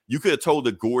tones. You could have told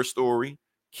the Gore story,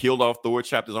 killed off Thor,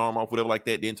 chopped his arm off, whatever like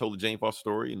that, then told the Jane Foster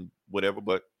story and whatever,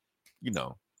 but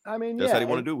I mean, that's how they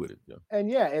want to do with it. Yeah.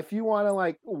 And if you want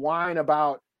to whine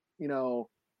about,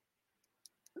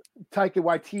 Taika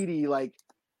Waititi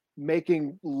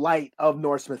making light of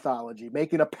Norse mythology,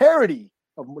 making a parody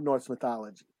of Norse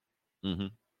mythology.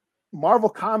 Marvel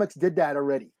Comics did that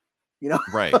already.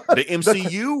 Right. The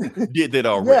MCU did that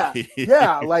already.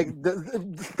 Yeah. Like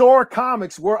the Thor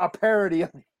comics were a parody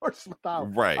Norse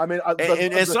mythology. Right. I mean,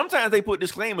 And sometimes they put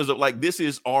disclaimers of like, this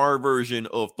is our version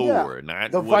of Thor,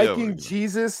 not the whatever, Viking you know.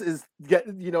 Jesus is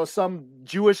some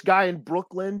Jewish guy in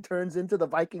Brooklyn turns into the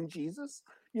Viking Jesus.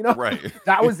 Right.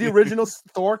 That was the original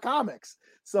Thor comics.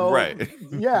 So Right.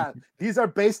 yeah, these are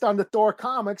based on the Thor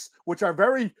comics, which are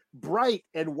very bright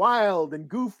and wild and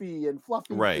goofy and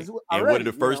fluffy. Right. And what did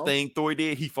the first thing Thor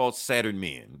did? He fought Saturn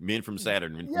men from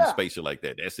Saturn, from space or like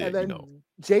that. That's it, and then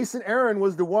Jason Aaron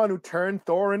was the one who turned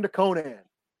Thor into Conan.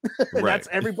 And that's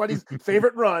everybody's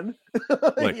favorite run.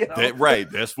 That, right.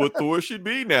 That's what Thor should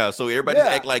be now. So everybody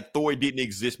act like Thor didn't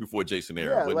exist before Jason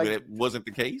Aaron. But that wasn't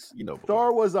the case,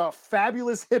 Thor was a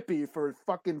fabulous hippie for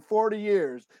fucking 40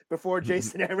 years before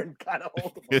Jason Aaron got a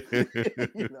hold of him.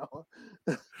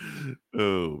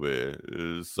 Oh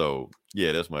man. So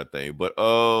yeah, that's my thing. But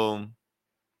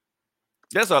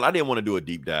that's all. I didn't want to do a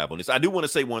deep dive on this. I do want to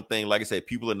say one thing. Like I said,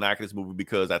 people are knocking this movie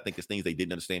because I think it's things they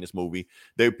didn't understand this movie.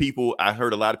 I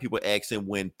heard a lot of people asking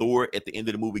when Thor at the end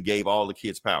of the movie gave all the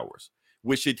kids powers,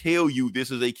 which should tell you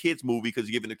this is a kids movie because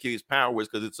giving the kids powers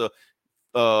because it's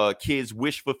a kids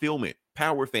wish fulfillment,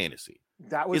 power fantasy.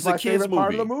 That was my favorite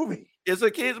part of the movie. It's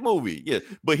a kids movie. Yeah.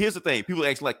 But here's the thing. People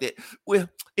act like that. Well,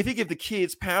 if he give the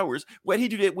kids powers, why did he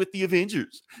do that with the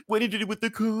Avengers? Why did he do it with the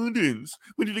Kundans?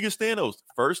 Why did he get Thanos?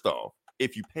 First off,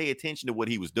 if you pay attention to what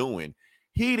he was doing,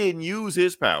 he didn't use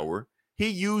his power. He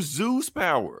used Zeus'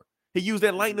 power. He used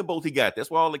that lightning bolt he got.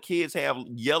 That's why all the kids have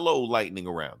yellow lightning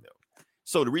around them.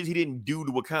 So the reason he didn't do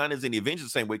the Wakandans and the Avengers the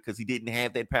same way because he didn't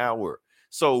have that power.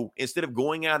 So instead of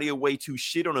going out of your way to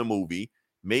shit on a movie,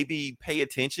 maybe pay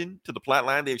attention to the plot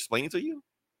line they're explaining to you.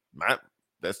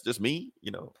 That's just me,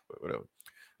 whatever.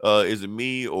 Is it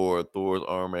me or Thor's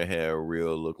armor had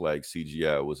real look like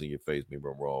CGI was in your face? Maybe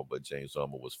I'm wrong, but James'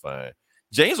 armor was fine.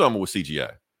 James' armor was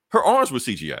CGI. Her arms were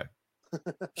CGI.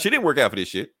 She didn't work out for this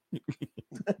shit.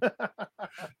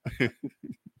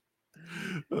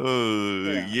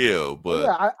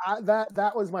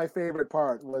 That was my favorite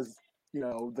part was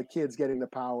the kids getting the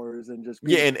powers and just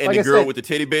and the girl with the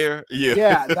teddy bear.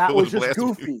 That was just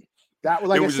goofy. That was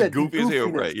like I said, goofy as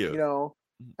hell, right?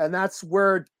 And that's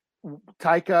where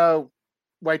Taika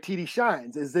Waititi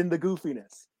shines, is in the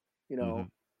goofiness,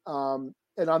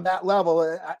 and on that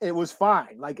level, it was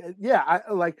fine.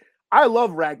 I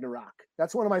love Ragnarok.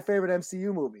 That's one of my favorite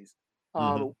MCU movies.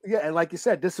 And like you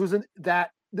said, this isn't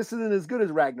as good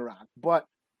as Ragnarok, but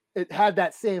it had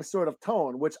that same sort of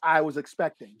tone, which I was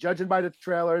expecting. Judging by the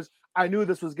trailers, I knew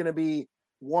this was going to be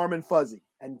warm and fuzzy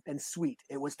and sweet.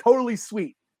 It was totally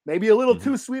sweet, maybe a little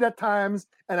too sweet at times,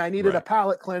 and I needed a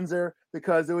palate cleanser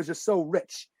because it was just so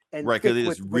rich. And because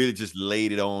it really just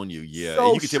laid it on you. Yeah. So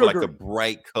and you could tell like the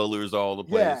bright colors all the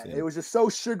place. Yeah, it was just so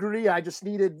sugary. I just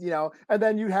needed, and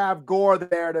then you have gore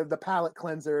there to the palate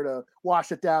cleanser to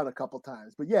wash it down a couple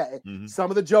times. But some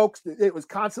of the jokes, it was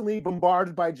constantly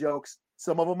bombarded by jokes.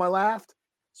 Some of them I laughed,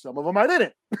 some of them I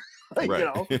didn't.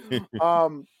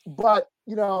 But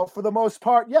for the most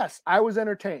part, yes, I was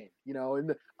entertained.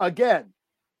 And again,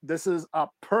 this is a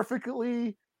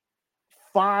perfectly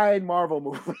fine Marvel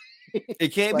movie. It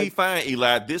can't be fine,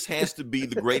 Eli. This has to be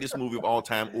the greatest movie of all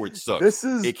time, or it sucks.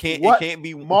 It can't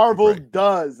be Marvel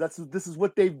does. This is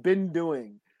what they've been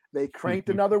doing. They cranked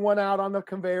another one out on the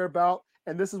conveyor belt,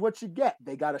 and this is what you get.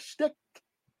 They got a shtick,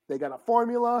 they got a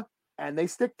formula, and they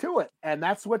stick to it, and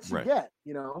that's what you get.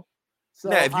 So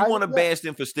now, if you want to bash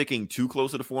them for sticking too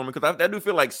close to the formula, because I do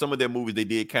feel like some of their movies they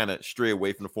did kind of stray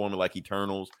away from the formula, like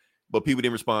Eternals, but people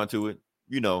didn't respond to it.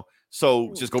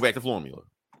 So just go back to formula.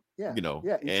 Yeah, and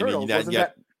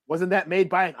wasn't that made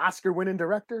by an Oscar-winning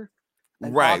director?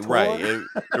 Right. People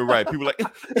are like,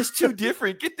 it's too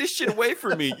different. Get this shit away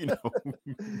from me. Now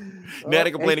they're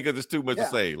complaining because it's too much to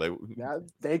say. Like,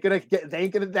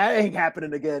 that ain't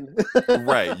happening again.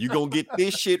 Right, you gonna get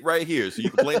this shit right here. So you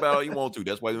can complain about all you want to.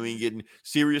 That's why we ain't getting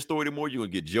serious Thor anymore. You're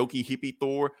gonna get jokey hippie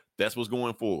Thor. That's what's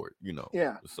going forward.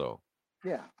 Yeah. So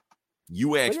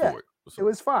you asked for it. So. It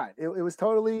was fine. It was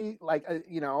totally like I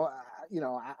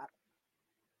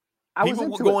people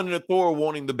was going into Thor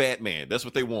wanting the Batman. That's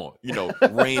what they want.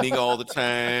 Raining all the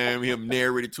time, him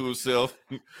narrating to himself,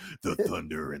 the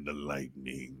thunder and the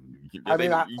lightning.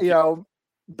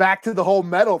 Back to the whole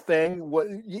metal thing. What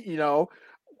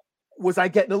was I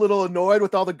getting a little annoyed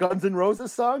with all the Guns N'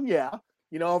 Roses song? Yeah.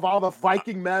 Of all the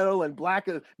Viking metal and Black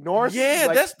Norse.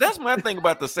 Yeah, that's my thing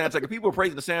about the soundtrack. People are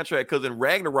praising the soundtrack because in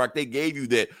Ragnarok they gave you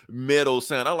that metal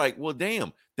sound. I'm like, well,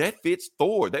 damn, that fits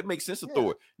Thor. That makes sense to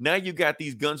Thor. Now you got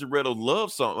these Guns N' Roses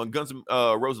love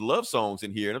songs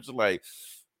in here, and I'm just like,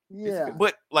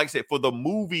 But like I said, for the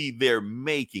movie they're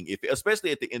making,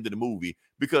 especially at the end of the movie,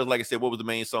 because like I said, what was the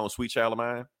main song? Sweet Child of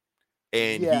Mine.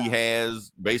 and Yeah. he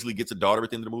has basically gets a daughter at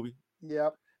the end of the movie.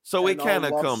 Yep. So it And all kind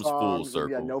of love comes full songs, and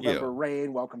circle. November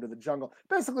Rain, Welcome to the Jungle.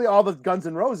 Basically, all the Guns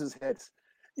N' Roses hits.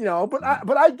 But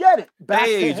I get it.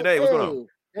 Hey, Janae, what's going on?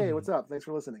 Hey, what's up? Thanks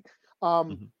for listening.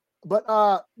 Mhm. But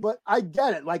I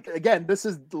get it. Like, again, this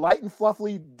is light and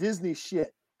fluffy Disney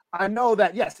shit. I know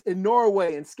that, yes, in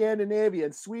Norway and Scandinavia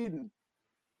and Sweden,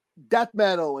 death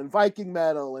metal and Viking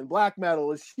metal and black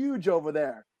metal is huge over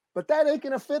there. But that ain't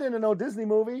gonna fit in no Disney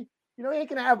movie. You ain't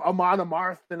gonna have Amon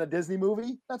Amarth in a Disney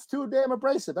movie. That's too damn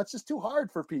abrasive. That's just too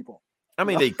hard for people. I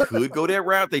mean, they could go that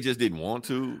route. They just didn't want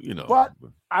to, But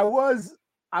I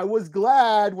was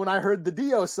glad when I heard the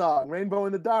Dio song, Rainbow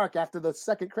in the Dark, after the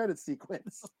second credit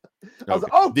sequence. I was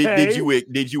like, okay.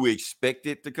 Did you expect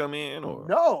it to come in? Or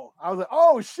No. I was like,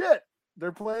 oh shit.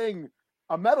 They're playing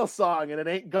a metal song and it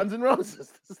ain't Guns N'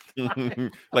 Roses.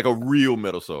 Like a real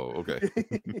metal song. Okay.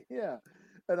 Yeah.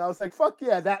 And I was like, fuck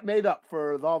yeah, that made up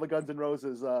for all the Guns N'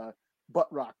 Roses butt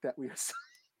rock that we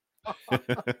are.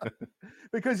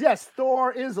 Because yes,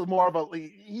 Thor is more of a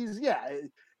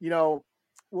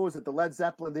what was it? The Led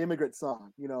Zeppelin, the Immigrant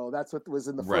Song. That's what was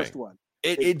in the first one.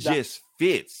 It just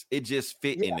fits. It just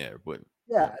fit in there. But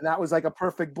and that was like a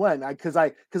perfect blend. Because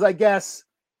I guess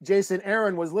Jason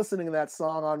Aaron was listening to that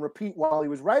song on repeat while he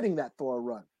was writing that Thor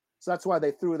run. So that's why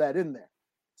they threw that in there.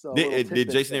 So did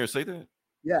Jason Aaron say that?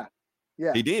 Yeah.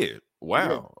 Yeah. He did. Wow.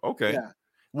 He did. Okay. Yeah.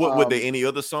 Were there any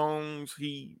other songs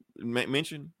he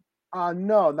mentioned?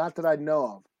 No, not that I know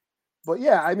of. But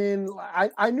yeah, I mean,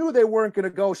 I knew they weren't going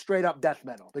to go straight up death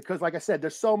metal because, like I said,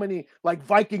 there's so many, like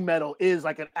Viking metal is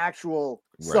like an actual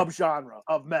subgenre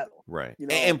of metal. Right.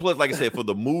 And plus, like I said, for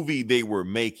the movie they were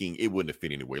making, it wouldn't have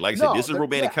fit anyway. Like I said, this is a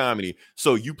romantic comedy.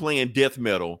 So you playing death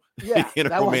metal in a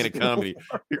romantic comedy.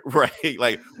 Right.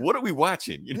 Like, what are we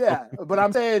watching? Yeah. But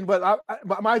I'm saying,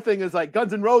 my thing is like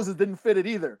Guns N' Roses didn't fit it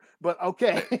either. But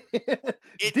okay.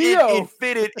 It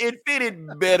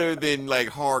fitted better than like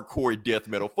hardcore death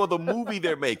metal for the movie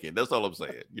they're making. That's all I'm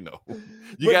saying.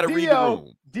 You got to read the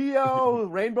room. Dio,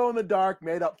 Rainbow in the Dark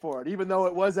made up for it, even though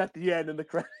it was at the end in the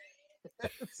credits.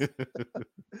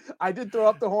 I did throw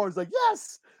up the horns like,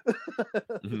 yes.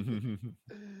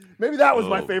 Maybe that was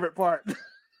my favorite part.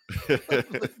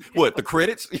 What, the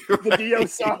credits? The Dio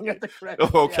song at the credits.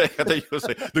 Oh, okay. I thought you were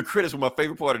saying the credits were my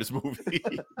favorite part of this movie.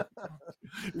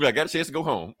 I got a chance to go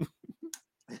home.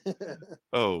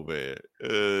 Oh man.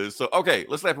 So okay,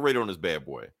 let's slap a rating on this bad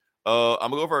boy.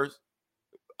 I'm gonna go first.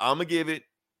 I'm gonna give it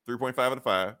 3.5 out of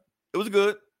 5. It was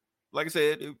good. Like I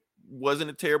said, it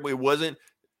wasn't terrible. It wasn't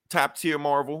top tier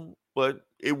Marvel, but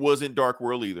it wasn't Dark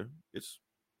World either. It's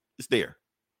there,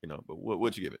 But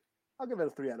what'd you give it? I'll give it a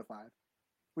 3 out of 5.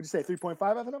 Would you say 3.5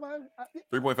 out of 5?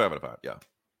 3.5 out of 5. Yeah.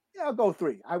 Yeah, I'll go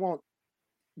 3. I won't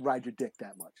ride your dick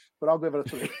that much, but I'll give it a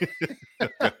 3.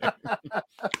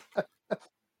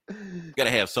 Gotta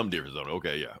have some difference on it.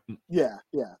 Okay, yeah. Yeah.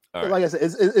 All right. Like I said,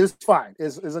 it's fine.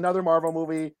 It's another Marvel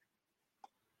movie.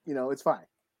 It's fine.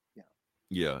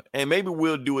 Yeah, and maybe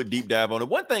we'll do a deep dive on it.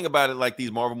 One thing about it, like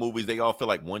these Marvel movies, they all feel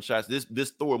like one shots.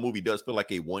 This Thor movie does feel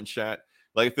like a one shot.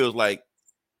 Like it feels like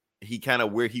he kind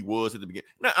of where he was at the beginning.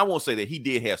 Now, I won't say that he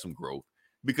did have some growth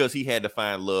because he had to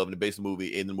find love in the base of the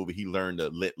movie. In the movie, he learned to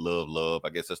let love. I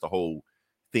guess that's the whole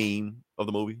theme of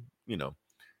the movie.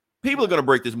 People are gonna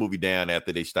break this movie down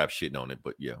after they stop shitting on it,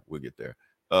 but yeah, we'll get there.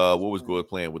 What was Gord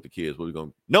playing with the kids? What was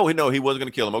going? No, he wasn't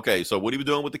gonna kill him. Okay, so what he was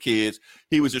doing with the kids,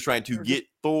 he was just trying to get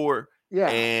Thor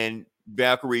and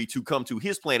Valkyrie to come to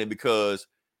his planet because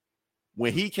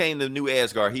when he came to New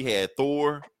Asgard, he had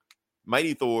Thor,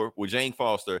 Mighty Thor with Jane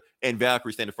Foster and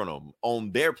Valkyrie standing in front of him.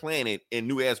 On their planet in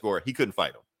New Asgard, he couldn't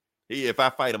fight him. If I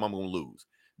fight him, I'm gonna lose.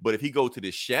 But if he go to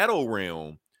the Shadow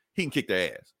Realm, he can kick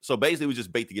their ass. So basically, it was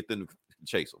just bait to get them to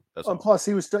chase him. That's all. Plus,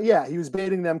 he was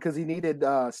baiting them because he needed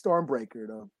Stormbreaker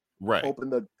to open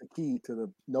the key to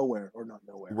the nowhere or not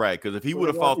nowhere. Right, because if he would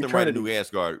have fought them right in New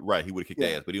Asgard, he would have kicked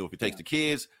their ass. But even if he takes the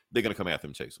kids, they're gonna come after him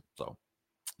and chase him. So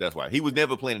that's why he was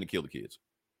never planning to kill the kids.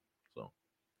 So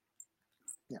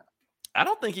I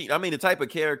don't think the type of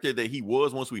character that he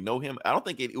was once we know him, I don't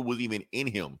think it was even in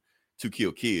him to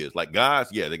kill kids. Like guys,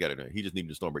 they got it. He just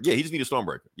needed a Stormbreaker. Yeah, he just needed a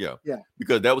Stormbreaker. Yeah.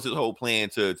 Because that was his whole plan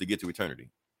to get to eternity.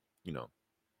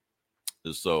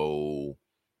 So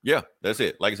yeah, that's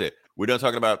it. Like I said, we're done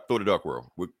talking about Thor: The Dark World.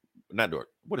 We're not dark.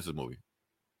 What is this movie?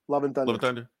 Love and Thunder. Love and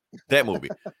Thunder. That movie.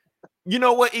 You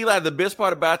know what, Eli? The best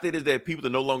part about that is that people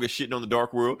are no longer shitting on the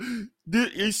Dark World. Now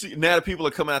that people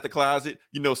are coming out the closet,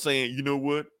 saying, you know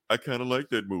what? I kind of like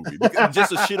that movie.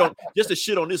 Just to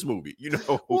shit on this movie,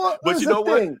 Well, but you know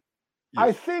what? Yeah.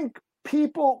 I think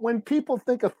when people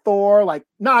think of Thor, like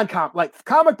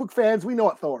comic book fans, we know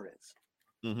what Thor is.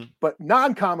 Mm-hmm. But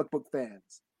non-comic book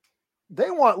fans, They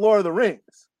want Lord of the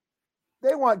Rings.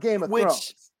 They want Game of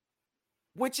Thrones.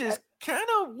 Which is kind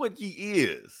of what he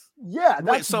is. Yeah,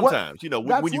 that's sometimes,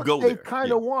 what, when you what go they there.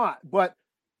 kind of want. But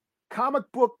comic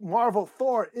book Marvel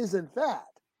Thor isn't that,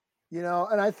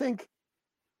 and I think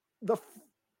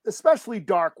especially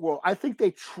Dark World, I think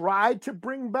they tried to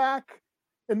bring back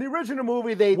in the original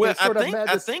movie. I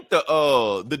think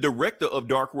the director of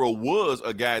Dark World was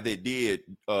a guy that did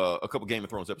a couple Game of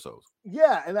Thrones episodes.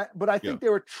 Yeah, but I think they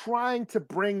were trying to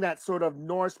bring that sort of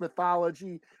Norse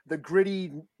mythology, the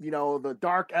gritty, the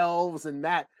dark elves, and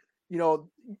that,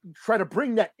 try to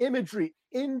bring that imagery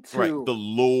into the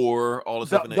lore, all the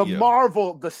stuff. The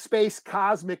Marvel, the space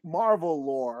cosmic Marvel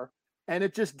lore, and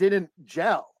it just didn't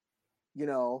gel,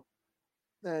 So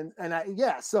and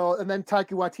then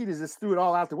Taika Waititi just threw it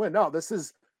all out the window. No, this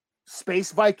is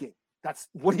Space Viking. That's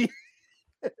what he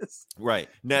is. Right.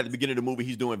 Now at the beginning of the movie,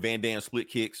 he's doing Van Damme split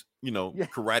kicks,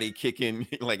 karate kicking.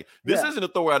 Like this isn't a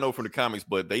Thor I know from the comics,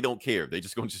 but they don't care. They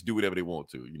just gonna do whatever they want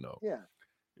to, Yeah.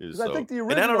 So, I think the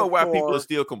original and I don't know why Thor, people are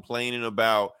still complaining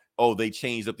about, they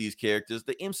changed up these characters.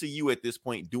 The MCU at this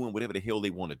point doing whatever the hell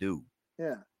they want to do.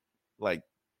 Yeah. Like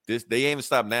this, they haven't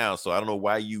stopped now. So I don't know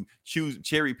why you choose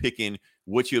cherry picking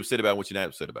what you're upset about, what you're not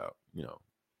upset about,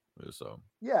 So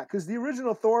yeah, because the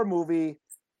original Thor movie,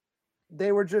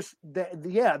 they were just they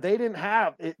didn't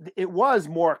have it. It was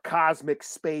more cosmic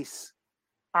space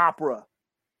opera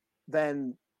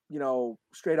than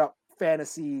straight up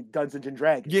fantasy Dungeons and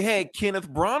Dragons. You had Kenneth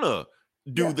Branagh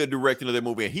do the directing of that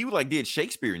movie, and he did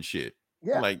Shakespeare and shit.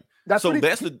 Yeah, that's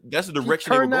the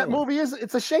direction. That movie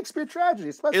it's a Shakespeare tragedy.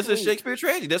 It's a Shakespeare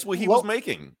tragedy. That's what he was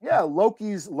making. Yeah,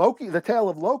 Loki, the tale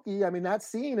of Loki. I mean, that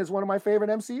scene is one of my favorite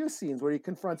MCU scenes where he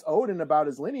confronts Odin about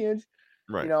his lineage.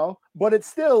 Right. But it's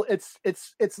still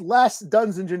it's less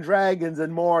Dungeons and Dragons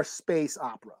and more space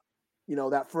opera.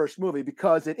 That first movie,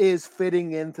 because it is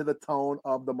fitting into the tone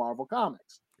of the Marvel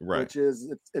comics, right? Which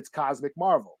is it's cosmic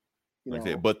Marvel.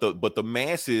 But the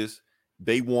masses,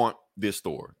 they want this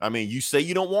Thor. I mean, you say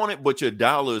you don't want it, but your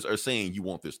dollars are saying you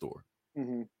want this Thor.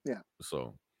 Mm-hmm. Yeah.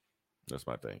 So that's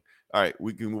my thing. All right,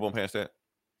 we can move on past that.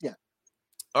 Yeah.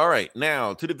 All right,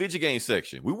 now to the video game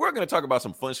section. We were going to talk about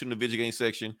some fun shit in the video game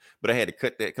section, but I had to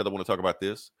cut that because I want to talk about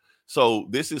this. So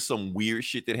this is some weird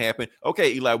shit that happened.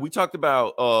 Okay, Eli, we talked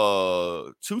about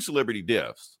 2 celebrity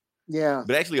deaths. Yeah.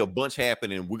 But actually a bunch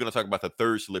happened, and we're going to talk about the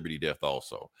 3rd celebrity death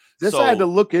also. This I had to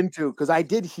look into because I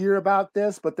did hear about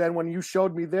this, but then when you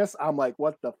showed me this, I'm like,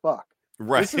 what the fuck?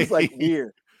 Right. This is like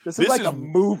weird. This is a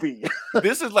movie.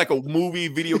 This is like a movie,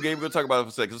 video game. We're going to talk about it for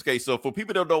a second. Okay, so for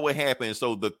people that don't know what happened,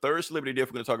 so the 3rd celebrity death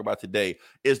we're going to talk about today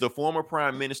is the former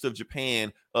Prime Minister of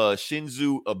Japan,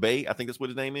 Shinzo Abe. I think that's what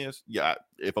his name is. Yeah,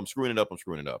 if I'm screwing it up, I'm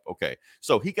screwing it up. Okay,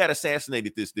 so he got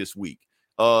assassinated this week.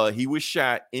 He was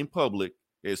shot in public.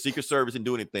 Secret Service didn't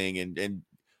do anything,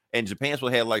 and Japan still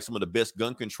had like some of the best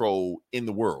gun control in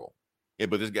the world.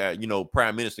 But this guy,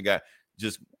 Prime Minister guy,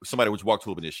 just somebody was walked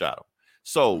up and just shot him.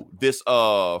 So this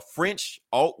French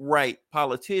alt-right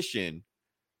politician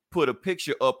put a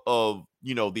picture up of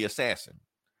the assassin,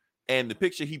 and the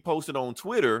picture he posted on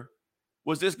Twitter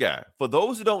was this guy. For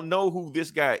those who don't know who this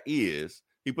guy is,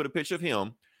 he put a picture of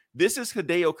him. This is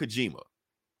Hideo Kojima.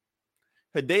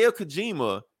 Hideo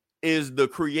Kojima is the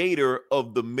creator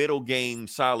of the Metal Gear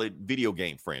Solid video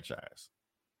game franchise.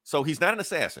 So he's not an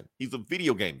assassin. He's a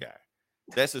video game guy.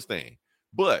 That's his thing.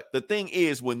 But the thing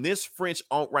is, when this French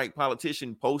alt-right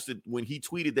politician when he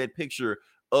tweeted that picture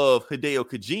of Hideo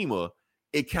Kojima,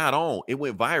 it caught on. It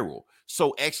went viral.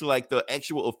 So actually, like the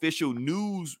actual official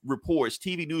news reports,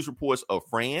 TV news reports of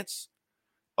France,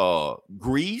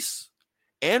 Greece,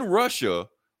 and Russia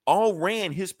all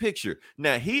ran his picture.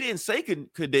 Now, he didn't say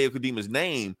Hideo Kojima's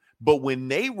name, but when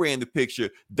they ran the picture,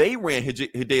 they ran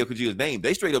Hideo Kojima's name.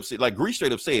 They straight up said, like Greece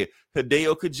straight up said,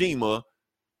 Hideo Kojima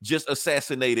just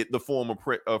assassinated the former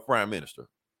prime minister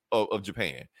of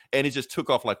Japan. And it just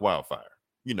took off like wildfire.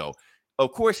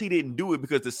 Of course, he didn't do it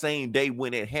because the same day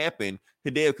when it happened,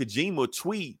 Hideo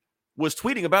Kojima was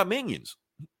tweeting about Minions.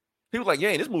 He was like,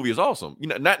 yeah, this movie is awesome.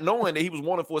 Not knowing that he was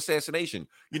wanted for assassination,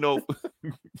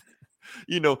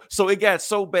 so it got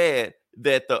so bad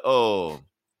that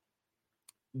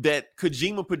that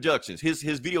Kojima Productions,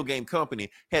 his video game company,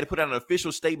 had to put out an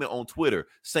official statement on Twitter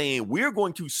saying, we're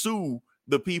going to sue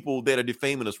the people that are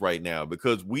defaming us right now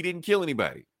because we didn't kill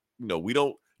anybody. We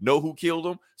don't know who killed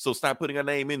them, so stop putting our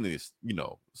name in this.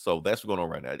 So that's what's going on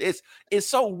right now. It's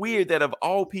so weird that of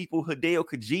all people, Hideo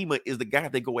Kojima is the guy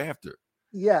they go after.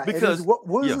 Yeah, because what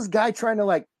was this guy trying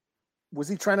to was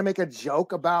he trying to make a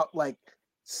joke about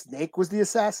Snake was the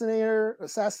assassinator?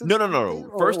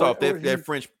 No. First off, that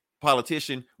French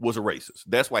politician was a racist.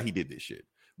 That's why he did this shit.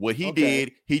 What he Okay.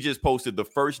 did, he just posted the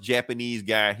first Japanese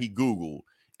guy he Googled,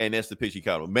 and that's the picture he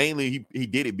called him. Mainly, he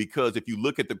did it because if you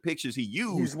look at the pictures he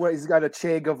used, He's got a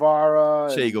Che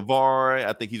Guevara. Che and- Guevara,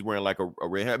 I think he's wearing like a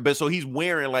red hat, but so he's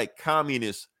wearing like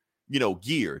communist,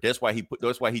 gear. That's why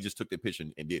he just took the picture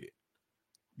and did it,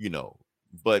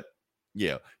 But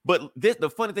yeah, but the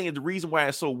funny thing is the reason why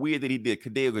it's so weird that he did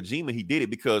Hideo Kojima, he did it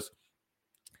because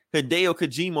Hideo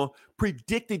Kojima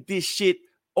predicted this shit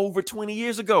over 20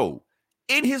 years ago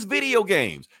in his video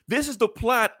games. This is the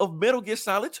plot of Metal Gear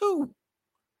Solid 2.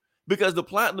 Because the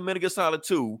plot of the Metal Gear Solid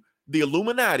 2, the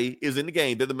Illuminati is in the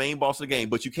game. They're the main boss of the game,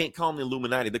 but you can't call them the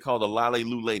Illuminati. They're called the Lale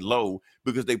Lule Lo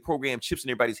because they program chips in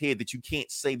everybody's head that you can't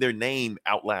say their name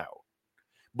out loud.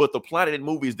 But the plot of that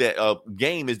movie is that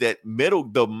game is that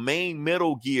the main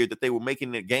Metal Gear that they were making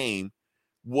in the game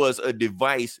was a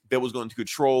device that was going to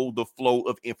control the flow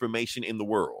of information in the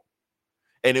world.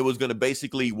 And it was going to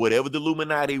basically, whatever the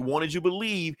Illuminati wanted you to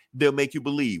believe, they'll make you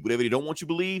believe. Whatever they don't want you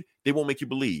to believe, they won't make you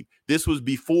believe. This was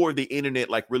before the internet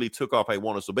really took off. I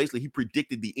wanted. So basically, he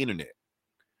predicted the internet.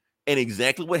 And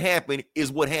exactly what happened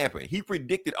is what happened. He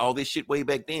predicted all this shit way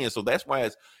back then. So that's why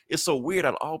it's so weird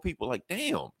out of all people. Like,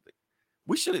 damn,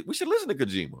 we should listen to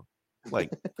Kojima. Like,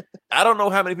 I don't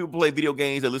know how many people play video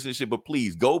games that listen to shit, but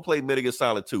please go play Metal Gear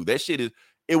Solid 2. That shit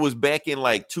it was back in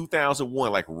like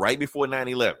 2001, like right before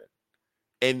 9/11.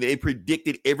 And they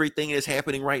predicted everything that's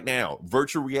happening right now.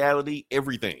 Virtual reality,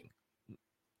 everything.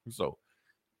 So,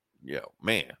 yeah,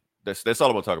 man, that's all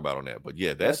I'm gonna talk about on that. But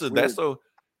yeah, that's a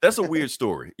weird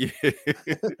story. Yeah.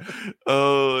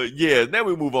 Now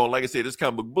we move on. Like I said, it's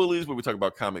Comic Book Bullies, where we talk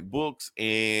about comic books.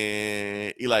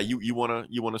 And Eli, you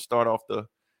wanna start off the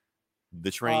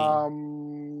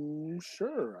train?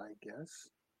 Sure, I guess.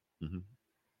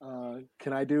 Mm-hmm.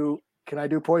 Can I do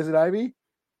Poison Ivy?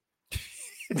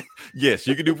 Yes,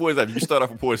 you can do Poison Ivy. You start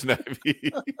off with Poison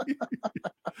Ivy.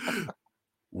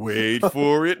 Wait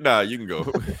for it. Nah, you can go.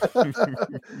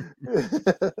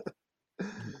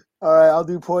 All right, I'll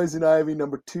do Poison Ivy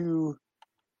number 2,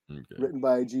 Okay. written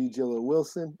by G. Willow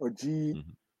Wilson. Mhm.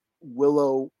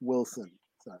 Willow Wilson.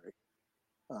 Sorry.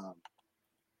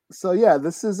 So yeah,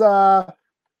 this is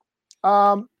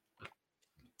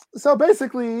so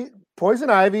basically Poison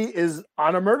Ivy is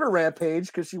on a murder rampage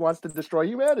because she wants to destroy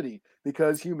humanity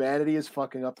because humanity is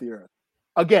fucking up the earth.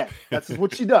 Again, that's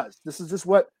what she does. This is just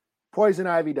what Poison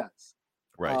Ivy does.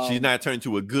 Right. She's not turning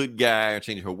to a good guy or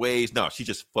changing her ways. No, she's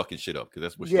just fucking shit up because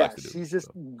that's what she Yeah, likes to do. she's just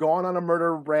gone on a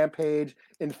murder rampage,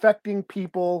 infecting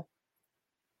people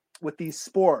with these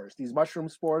spores, these mushroom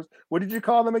spores. What did you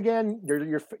call them again?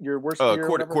 Your worst fear or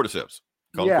whatever? Cordyceps.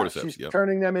 Call them cordyceps. She's Yep.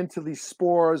 turning them into these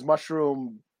spores,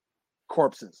 mushroom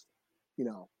corpses,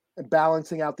 and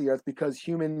balancing out the earth because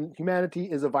humanity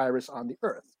is a virus on the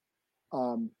earth.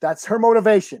 That's her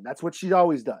motivation. That's what she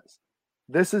always does.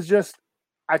 This is just,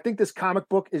 I think this comic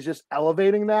book is just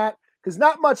elevating that because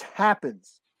not much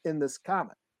happens in this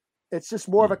comic. It's just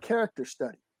more of a character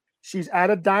study. She's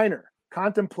at a diner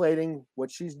contemplating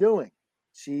what she's doing.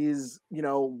 She's,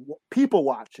 people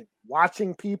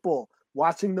watching people,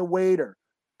 watching the waiter,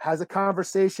 has a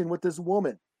conversation with this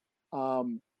woman,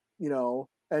 and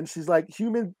she's like,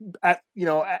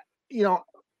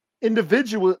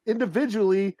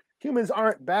 individually, humans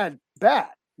aren't bad.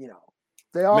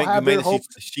 They all have their hope.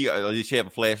 Did she have a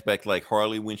flashback like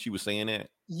Harley when she was saying that?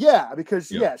 Yeah, because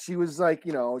she was like,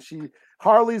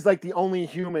 Harley's like the only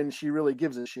human she really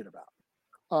gives a shit about.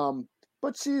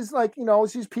 But she's like,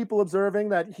 she's people observing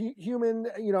that human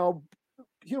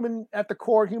at the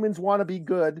core, humans want to be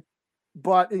good,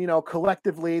 but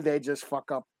collectively they just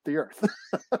fuck up the earth.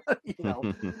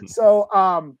 So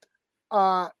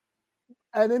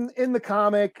and in the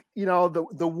comic,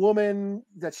 the woman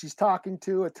that she's talking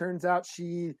to, it turns out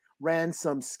she ran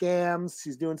some scams.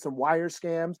 She's doing some wire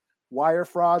scams, wire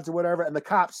frauds or whatever, and the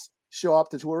cops show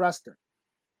up to arrest her.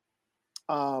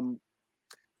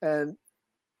 And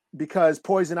because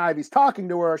Poison Ivy's talking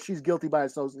to her, she's guilty by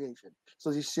association.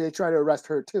 So they try to arrest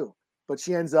her too, but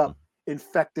she ends up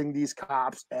infecting these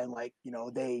cops, and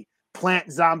they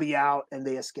plant zombie out and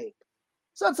they escape.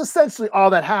 So that's essentially all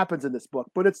that happens in this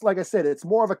book. But it's like I said, it's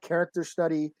more of a character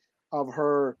study of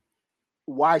her,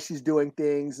 why she's doing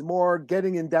things, more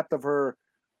getting in depth of her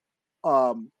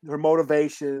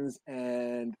motivations,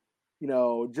 and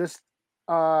just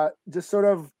sort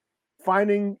of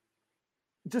finding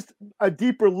just a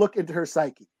deeper look into her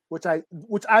psyche, which I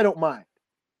don't mind.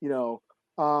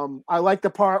 I like the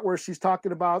part where she's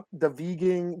talking about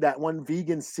that one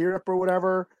vegan syrup or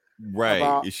whatever.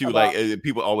 Right. She was like,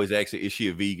 people always ask her, is she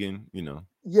a vegan?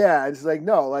 Yeah, it's like,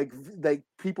 no, like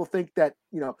people think that,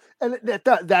 and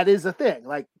that is a thing.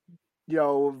 Like,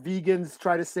 vegans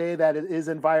try to say that it is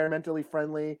environmentally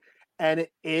friendly, and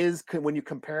it is when you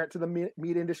compare it to the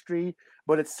meat industry,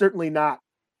 but it's certainly not,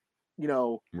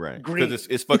 right, green. because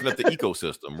it's fucking up the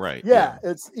ecosystem, right? Yeah,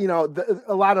 it's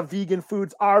a lot of vegan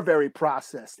foods are very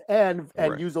processed and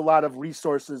Right. use a lot of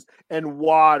resources and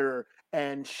water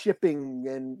and shipping,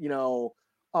 and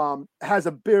has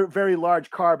a very large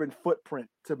carbon footprint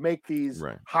to make these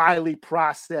Right. highly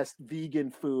processed vegan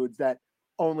foods that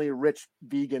only rich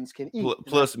vegans can eat.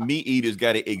 Plus, meat eaters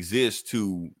got to exist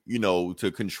to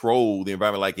to control the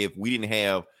environment. Like if we didn't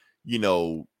have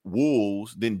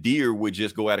wolves, then deer would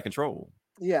just go out of control.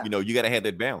 Yeah, you got to have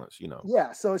that balance.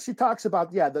 Yeah, so she talks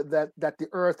about that the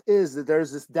earth is that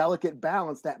there's this delicate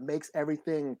balance that makes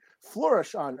everything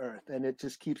flourish on earth, and it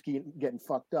just keeps getting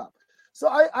fucked up. So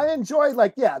I enjoy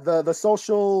the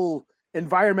social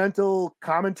environmental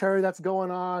commentary that's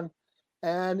going on,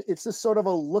 and it's just sort of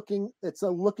a looking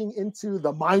into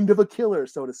the mind of a killer,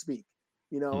 so to speak,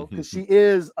 because she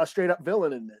is a straight up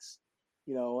villain in this,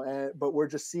 but we're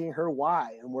just seeing her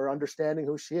why, and we're understanding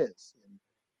who she is.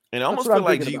 And I almost feel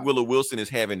like G. Willow Wilson is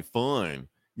having fun,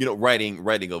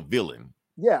 writing a villain.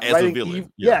 Yeah, as a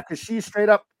villain. Yeah, because she's straight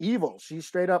up evil. She's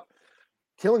straight up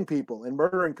killing people and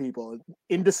murdering people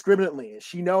indiscriminately.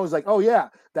 She knows, like, oh yeah,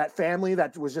 that family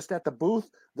that was just at the booth,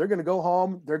 they're gonna go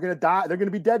home, they're gonna die, they're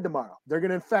gonna be dead tomorrow. They're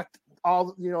gonna infect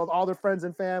all their friends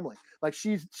and family. Like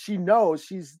she knows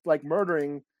she's like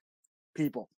murdering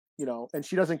people, and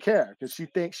she doesn't care because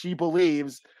she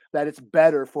believes that it's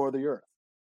better for the earth.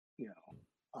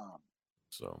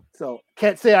 So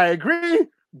can't say I agree,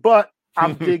 but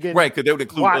I'm digging. Right, because they would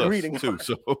include us reading too.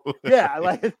 So yeah,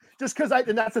 like just because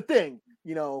and that's the thing,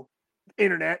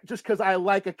 internet. Just because I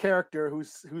like a character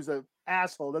who's an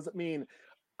asshole doesn't mean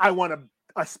I want to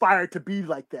aspire to be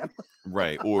like them.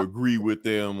 Right, or agree with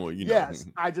them, or yes,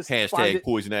 I just hashtag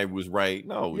Poison Ivy was right.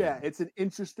 No, yeah, it's an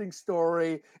interesting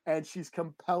story, and she's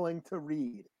compelling to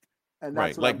read. And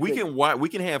that's right, like we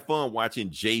can have fun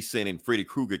watching Jason and Freddy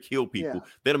Krueger kill people.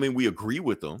 Yeah. That don't mean we agree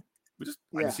with them.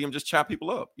 I can see them just chop people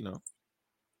up.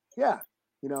 Yeah,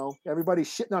 everybody's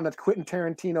shitting on the Quentin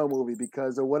Tarantino movie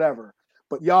because of whatever.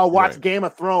 But y'all watch Game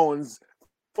of Thrones,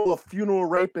 full of funeral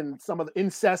rape and some of the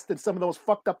incest and some of those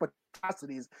fucked up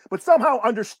atrocities, but somehow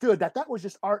understood that was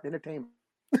just art and entertainment.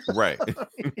 Right.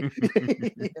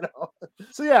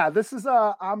 So yeah, this is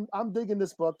I'm digging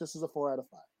this book. This is a 4 out of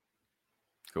 5.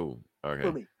 Cool. Okay.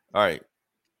 For me. All right.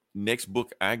 Next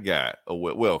book I got.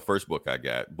 First book I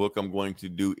got. Book I'm going to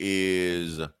do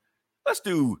is, let's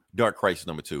do Dark Crisis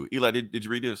 #2. Eli, did you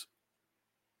read this?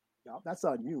 No, that's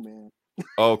on you, man.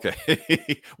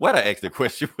 Okay. Why'd I ask the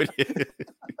question? Yeah,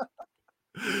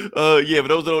 but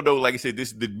those that don't know, like I said,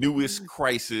 this is the newest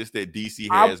crisis that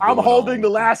DC has. I'm holding the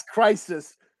last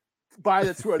crisis by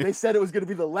the sword. They said it was going to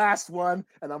be the last one,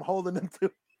 and I'm holding them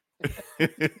to.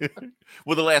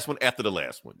 Well, the last one after the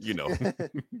last one,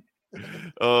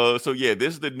 So yeah,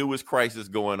 this is the newest crisis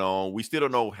going on. We still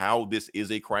don't know how this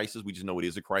is a crisis. We just know it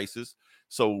is a crisis.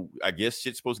 So I guess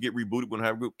shit's supposed to get rebooted when I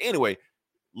have a group. Anyway,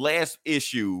 last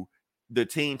issue, the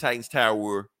Teen Titans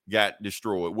Tower got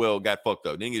destroyed. Well, got fucked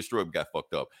up. Didn't get destroyed, but got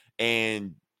fucked up.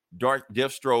 And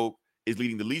Deathstroke is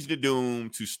leading the Legion of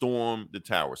Doom to storm the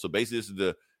tower. So basically, this is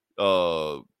the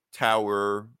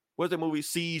tower. What's that movie?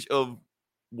 Siege of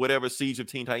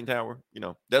Teen Titan Tower.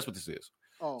 That's what this is.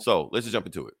 Oh. So let's just jump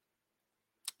into it.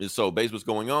 And so basically what's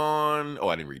going on. Oh,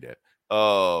 I didn't read that.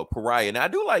 Pariah. Now I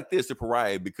do like this, the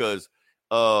Pariah, because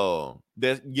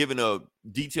they're giving a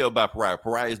detail about Pariah.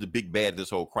 Pariah is the big bad of this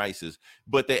whole crisis,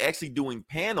 but they're actually doing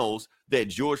panels that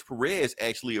George Perez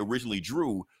actually originally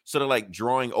drew. So they're like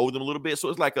drawing over them a little bit. So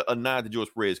it's like a nod to George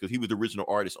Perez because he was the original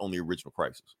artist on the original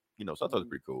crisis. So I thought it was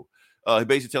pretty cool. He's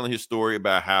basically telling his story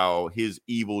about how his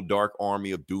evil dark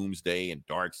army of Doomsday and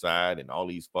Darkseid and all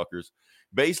these fuckers,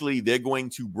 basically they're going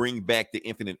to bring back the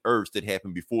Infinite Earths that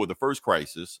happened before the first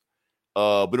crisis.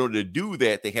 But in order to do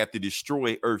that, they have to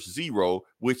destroy Earth Zero,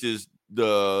 which is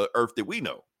the Earth that we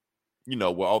know,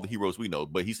 where all the heroes we know.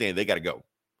 But he's saying they got to go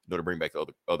in order to bring back the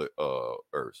other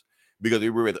Earths, because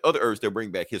if we're at the other Earths, they'll bring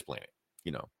back his planet.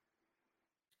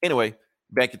 Anyway,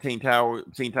 back to Teen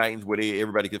Titans, where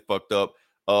everybody gets fucked up.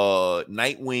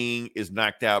 Nightwing is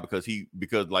knocked out because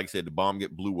like I said, the bomb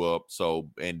blew up. So,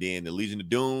 and then the Legion of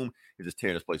Doom is just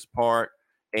tearing this place apart.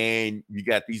 And you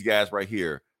got these guys right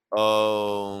here.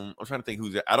 I'm trying to think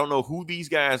who's that. I don't know who these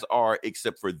guys are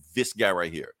except for this guy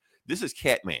right here. This is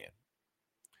Catman.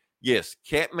 Yes,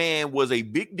 Catman was a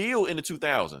big deal in the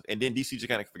 2000s, and then DC just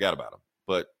kind of forgot about him,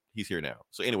 but he's here now.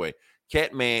 So anyway,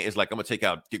 Catman is like, I'm gonna take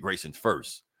out Dick Grayson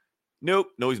first. Nope,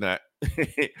 no, he's not.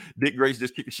 Dick Grayson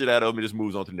just kick the shit out of him and just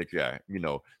moves on to the next guy,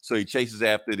 So he chases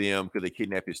after them because they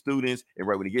kidnap his students. And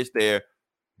right when he gets there,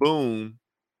 boom,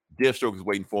 Deathstroke is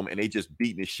waiting for him, and they just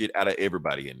beating the shit out of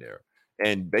everybody in there.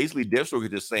 And basically, Deathstroke is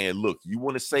just saying, look, you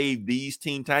want to save these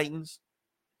Teen Titans?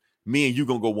 Me and you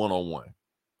gonna go one-on-one.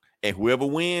 And whoever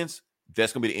wins,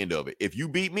 that's gonna be the end of it. If you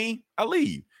beat me, I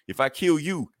leave. If I kill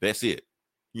you, that's it.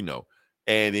 And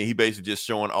then he basically just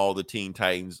showing all the Teen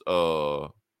Titans,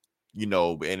 and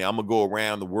I'm gonna go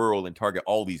around the world and target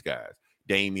all these guys.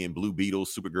 Damian, Blue Beetle,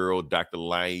 Supergirl, Dr.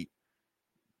 Light,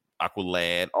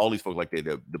 Aqualad, all these folks like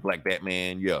that, the Black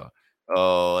Batman, yeah.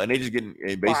 And they just getting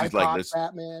and basically BIPOC like this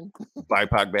Batman.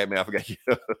 BIPOC Batman, I forgot.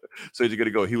 So he's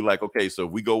gonna go. He was like, okay, so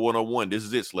if we go one-on-one, this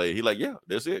is it, Slade. He like, yeah,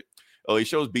 that's it. Oh, he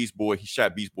shows Beast Boy. He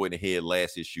shot Beast Boy in the head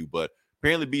last issue, but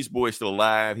apparently Beast Boy is still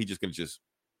alive. He's just gonna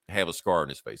have a scar on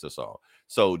his face. That's all.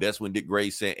 So that's when Dick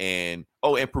Grayson and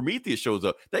Prometheus shows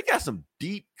up. They got some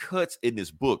deep cuts in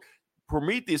this book.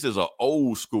 Prometheus is an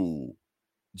old school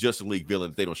Justice League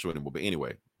villain. They don't show anymore, but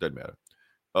anyway, doesn't matter.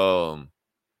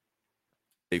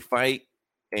 They fight,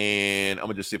 and I'm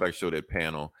gonna just see if I can show that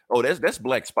panel. Oh, that's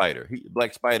Black Spider.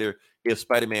 Black Spider, if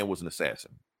Spider-Man was an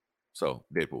assassin. So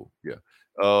Deadpool, yeah.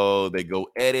 They go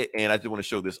at it, and I just want to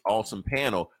show this awesome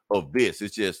panel of this.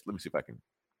 It's just, let me see if I can.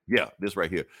 Yeah, this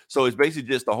right here. So it's basically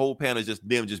just the whole panel is just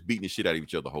them just beating the shit out of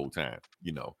each other the whole time.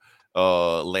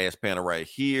 Last panel right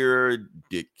here,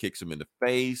 Dick kicks him in the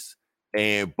face,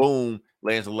 and boom,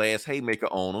 lands the last haymaker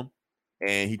on him,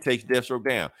 and he takes Deathstroke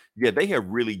down. Yeah, they have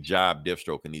really jobbed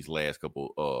Deathstroke in these last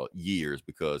couple years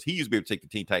because he used to be able to take the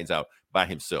Teen Titans out by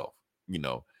himself,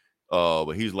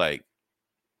 but he's like,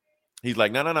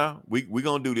 no, we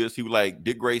gonna do this. He was like,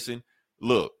 Dick Grayson,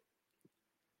 look,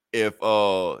 if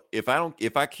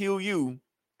I kill you,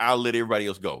 I'll let everybody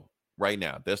else go right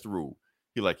now. That's the rule.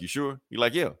 He like, you sure? He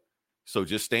like, yeah. So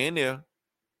just stand there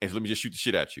and let me just shoot the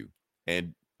shit at you.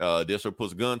 And Deathstroke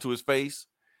puts a gun to his face,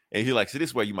 and he's like, so this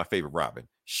is why you're my favorite Robin.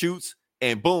 Shoots,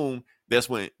 and boom, that's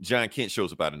when John Kent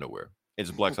shows up out of nowhere and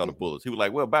just blocks all the bullets. He was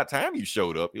like, well, by the time you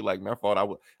showed up, you're like, my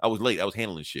fault. I was late. I was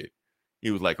handling shit. He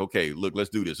was like, okay, look,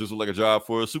 let's do this. This was like a job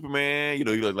for Superman. He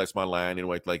likes my line and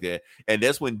like that. And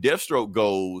that's when Deathstroke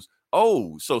goes,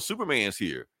 oh, so Superman's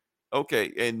here.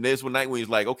 Okay. And that's when Nightwing's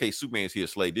like, okay, Superman's here,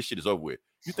 Slade. This shit is over with.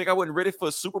 You think I wasn't ready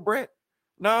for Super Brat?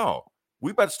 No.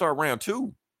 We about to start round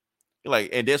 2.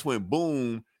 And that's when,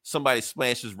 boom, somebody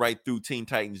smashes right through Teen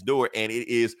Titans' door, and it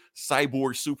is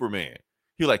Cyborg Superman.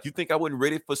 He like, you think I wasn't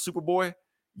ready for Superboy?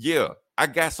 Yeah, I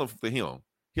got something for him.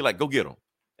 He like, go get him.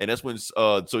 And that's when,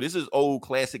 so this is old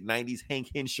classic 90s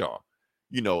Hank Henshaw,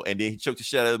 and then he choked the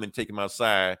shit out of him and take him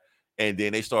outside, and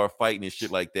then they start fighting and shit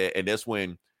like that. And that's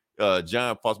when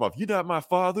John falls off, you're not my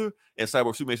father. And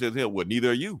Cyborg Superman says, hell, well,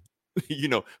 neither are you,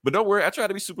 but don't worry, I try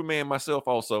to be Superman myself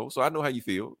also, so I know how you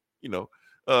feel, he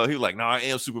was like, no, I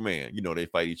am Superman. They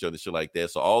fight each other, shit like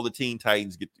that. So all the Teen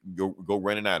Titans go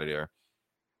running out of there.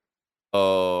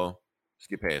 Let's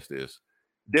get past this.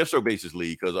 Deathstroke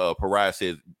basically, because Pariah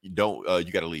says, you got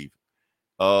to leave.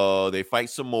 They fight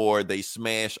some more. They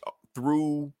smash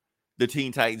through the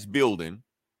Teen Titans building.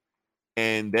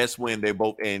 And that's when they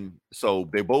both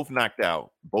knocked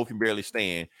out. Both can barely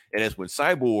stand. And that's when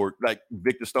Cyborg, like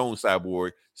Victor Stone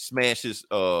Cyborg, smashes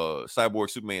Cyborg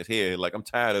Superman's head. Like, I'm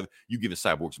tired of you giving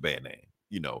Cyborgs a bad name,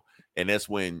 And that's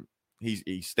when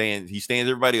he stands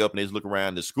everybody up, and they just look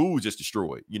around. The school is just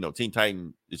destroyed. Teen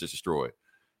Titan is just destroyed.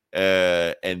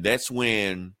 And that's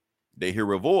when they hear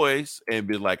a voice and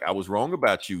be like, I was wrong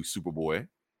about you, Superboy.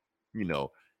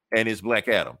 And it's Black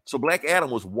Adam. So Black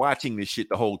Adam was watching this shit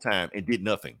the whole time and did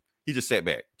nothing. He just sat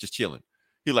back, just chilling.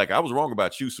 He like, I was wrong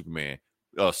about you, Superman,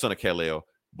 son of Kal-El.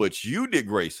 But you, Dick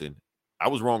Grayson, I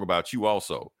was wrong about you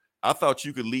also. I thought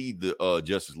you could lead the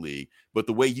Justice League, but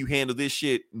the way you handle this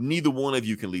shit, neither one of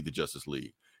you can lead the Justice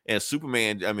League. And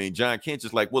Superman, John Kent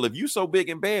is like, well, if you so big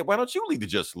and bad, why don't you lead the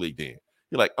Justice League then?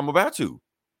 You're like, I'm about to.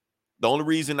 The only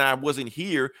reason I wasn't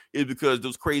here is because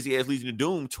those crazy ass Legion of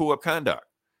Doom tore up Conduct.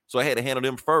 So I had to handle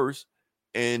them first,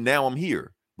 and now I'm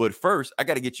here. But first, I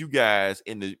got to get you guys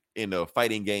in the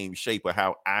fighting game shape of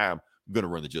how I'm gonna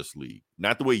run the Justice League,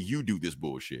 not the way you do this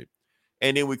bullshit.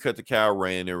 And then we cut to Kyle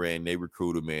Rayner, and they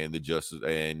recruit him, and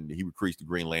he recruits the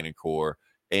Green Lantern Corps,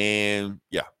 and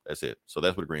yeah, that's it. So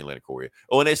that's what the Green Lantern Corps is.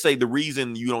 Oh, and they say the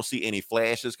reason you don't see any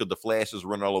Flashes because the Flashes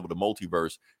running all over the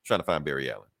multiverse trying to find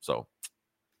Barry Allen. So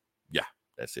yeah,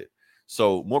 that's it.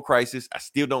 So more Crisis. I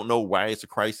still don't know why it's a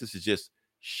crisis. It's just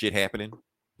shit happening,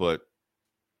 but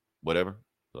whatever.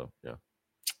 So yeah,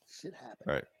 Shit happened.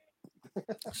 all right.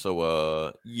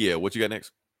 So yeah, what you got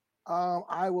next?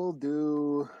 I will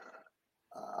do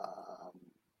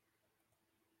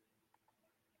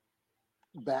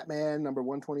Batman number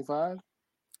 125.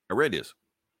 I read this,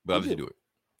 but I Did didn't you? do it.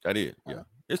 I did. Yeah.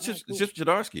 It's Alright, just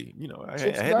Jadarsky. You know, I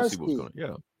Chip had to see what was Zdarsky. going on.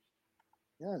 Yeah.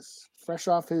 Yes, fresh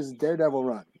off his Daredevil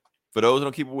run. For those who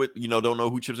don't keep it with, don't know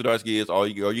who Chip Zdarsky is, all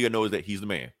you gotta know is that he's the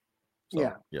man. So,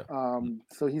 Yeah. yeah.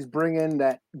 So he's bringing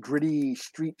that gritty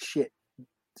street shit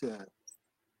to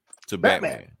Batman.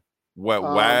 Batman.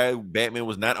 Why Batman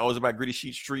was not always about gritty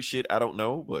street shit, I don't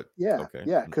know, but okay.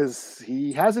 Yeah, because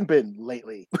he hasn't been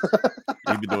lately.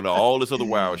 He's been doing all this other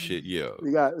wild shit. Yeah.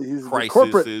 He's the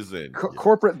Crises and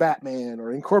corporate Batman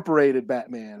or incorporated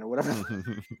Batman or whatever,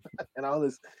 and all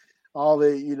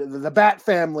the Bat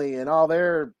family and all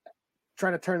their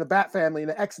trying to turn the Bat family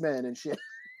into X-Men and shit.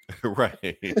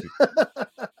 Right.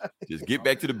 Just get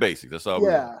back to the basics. That's all.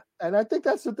 Yeah, and I think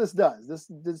that's what this does.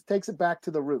 This takes it back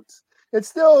to the roots. It's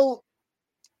still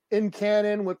in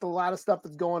canon with a lot of stuff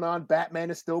that's going on. Batman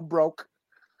is still broke.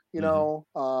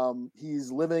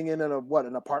 He's living in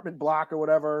an apartment block or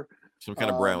whatever. Some kind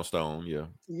of brownstone. Yeah.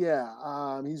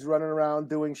 Yeah. He's running around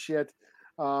doing shit.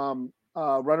 Running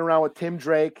around with Tim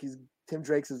Drake. Tim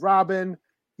Drake's his Robin.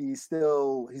 He's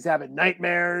having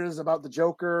nightmares about the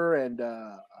Joker and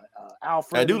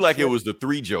Alfred. I do like shit. It was the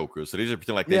 3 Jokers, so they just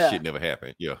pretend like that shit never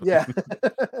happened. Yeah. Yeah.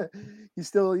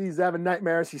 he's having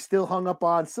nightmares. He's still hung up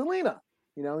on Selena.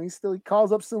 He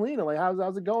calls up Selena like,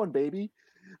 how's it going, baby?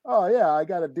 Oh yeah, I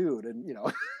got a dude, and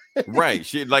right.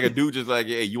 Shit, like a dude just like,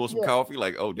 hey, you want some coffee?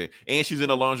 Like, oh damn. And she's in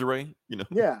a lingerie,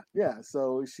 Yeah.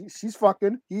 So she's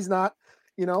fucking. He's not.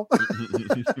 Time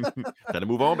to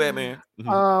move on, Batman.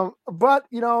 But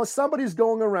somebody's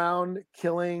going around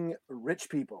killing rich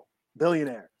people,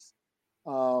 billionaires.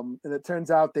 And it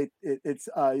turns out it's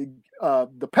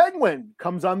the Penguin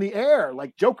comes on the air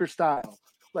like Joker style,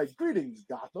 like greetings,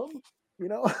 Gotham,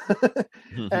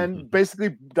 and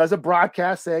basically does a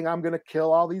broadcast saying I'm gonna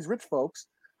kill all these rich folks.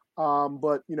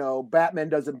 But Batman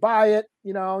doesn't buy it.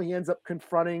 He ends up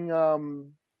confronting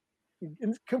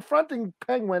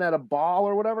Penguin at a ball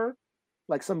or whatever,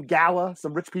 like some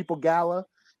rich people gala,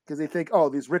 because they think, oh,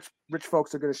 these rich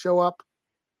folks are going to show up,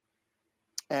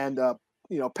 and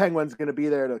Penguin's going to be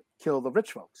there to kill the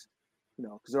rich folks,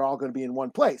 because they're all going to be in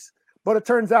one place. But it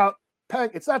turns out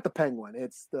it's not the Penguin,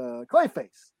 it's the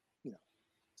Clayface.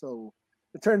 So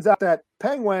it turns out that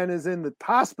Penguin is in the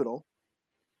hospital.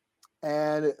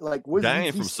 And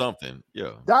dying from something,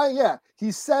 dying. Yeah,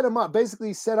 he set him up. Basically,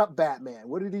 he set up Batman.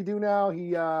 What did he do now?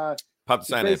 He popped a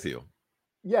cyanide pill.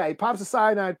 Yeah, he pops a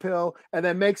cyanide pill and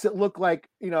then makes it look like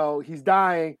he's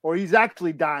dying, or he's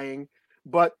actually dying.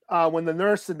 But when the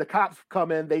nurse and the cops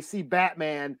come in, they see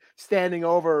Batman standing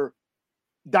over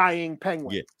dying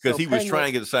Penguin. Yeah, because he was trying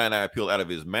to get the cyanide pill out of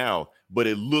his mouth, but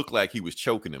it looked like he was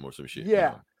choking him or some shit.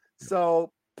 Yeah.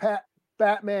 So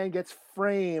Batman gets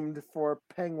framed for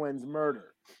Penguin's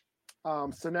murder.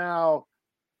 So now,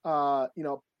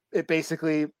 it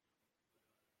basically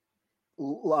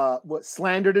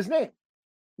slandered his name,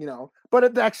 but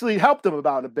it actually helped him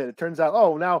about a bit. It turns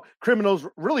out, now criminals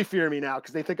really fear me now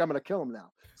because they think I'm going to kill him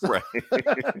now. So, right.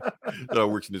 That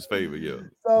works in his favor. Yeah.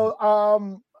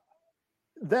 So,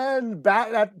 then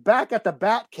back at the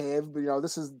Batcave,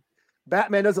 this is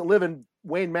Batman doesn't live in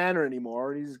Wayne Manor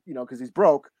anymore. He's, because he's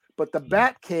broke. But the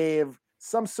Batcave,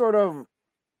 some sort of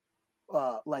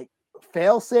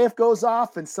fail-safe goes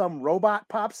off and some robot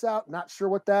pops out. Not sure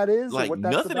what that is. Like or what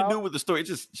that's nothing about. to do with the story. It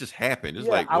just happened. It's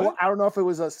I don't know if it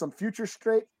was some future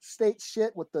state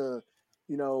shit with the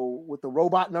with the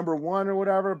robot number 1 or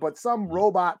whatever. But some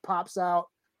robot pops out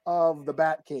of the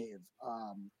Batcave.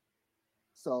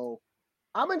 So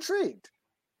I'm intrigued.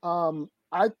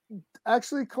 I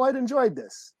actually quite enjoyed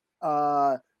this.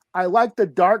 I like the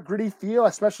dark, gritty feel,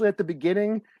 especially at the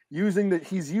beginning.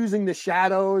 He's using the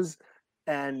shadows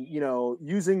and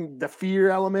using the fear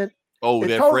element. Oh,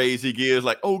 that phrase he gives,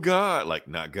 like, "Oh God," like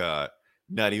not God,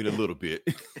 not even a little bit.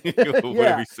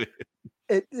 Whatever he said.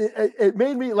 It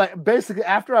made me basically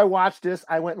after I watched this,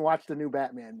 I went and watched the new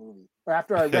Batman movie. Or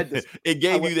after I read this, it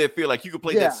gave you that feel like you could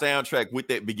play that soundtrack with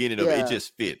that beginning of it. It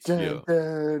just fits. Dun,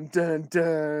 dun, dun,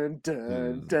 dun,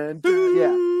 dun, dun,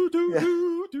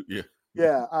 dun. Yeah.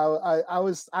 Yeah, I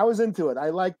was into it.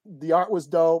 I like the art was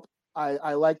dope.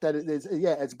 I like that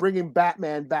it's bringing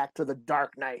Batman back to the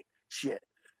Dark Knight shit,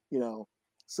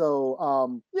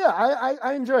 So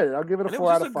I enjoyed it. I'll give it a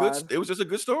 4 out of 5. It was just a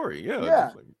good story.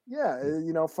 Yeah.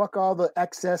 Fuck all the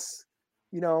excess,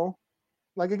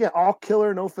 again, all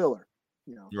killer, no filler.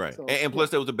 Right. So, and plus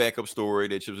there was a backup story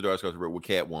that Chip Zdarsky wrote with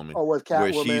Catwoman. Oh, with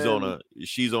Catwoman. Where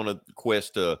she's on a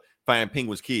quest to find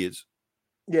Penguin's kids.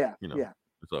 Yeah.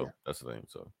 So that's the thing.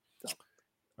 So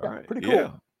all right. Pretty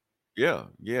cool.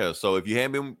 Yeah. So if you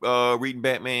haven't been reading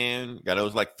Batman, got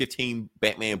those like 15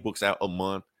 Batman books out a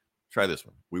month. Try this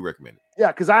one. We recommend it.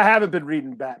 Yeah, because I haven't been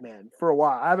reading Batman for a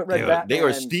while. I haven't read Batman. There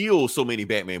are still so many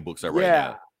Batman books out right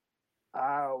now.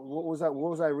 What was that?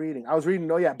 What was I reading? I was reading.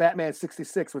 Oh yeah, Batman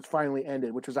 66, which finally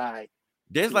ended, which was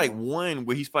There's like one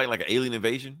where he's fighting like an alien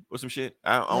invasion or some shit.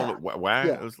 I don't know why.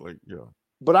 Yeah. It was like,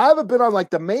 But I haven't been on like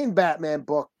the main Batman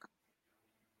book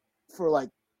for like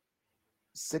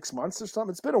 6 months or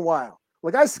something. It's been a while.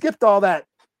 Like I skipped all that,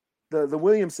 the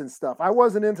Williamson stuff. I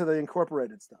wasn't into the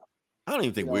incorporated stuff. I don't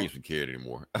even think Williamson cared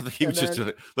anymore. I think he was just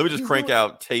let me just crank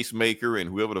out Tastemaker and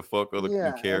whoever the fuck other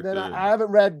new character. And then I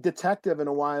haven't read Detective in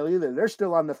a while either. They're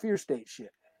still on the Fear State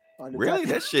shit. Really?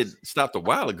 That shit stopped a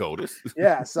while ago.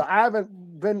 So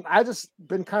I just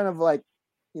been kind of like,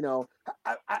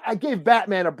 I gave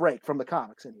Batman a break from the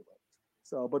comics anyway.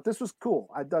 So, but this was cool.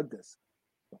 I dug this.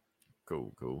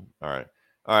 Cool. All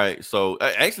right. So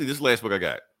actually, this last book I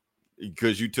got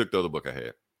because you took the other book I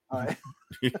had. All right.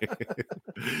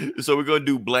 So we're gonna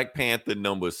do Black Panther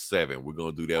 #7. We're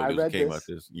gonna do that. I read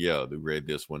this. We read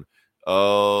this one.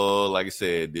 Like I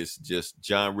said, this just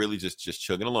John really just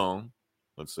chugging along.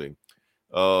 Let's see.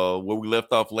 Where we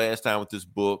left off last time with this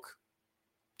book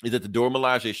is that the Dora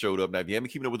Milaje showed up. Now, if you haven't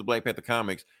keeping up with the Black Panther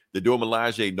comics, the Dora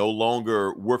Milaje no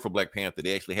longer work for Black Panther.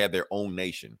 They actually have their own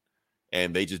nation,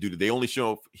 and they just do. They only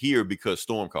show up here because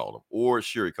Storm called them or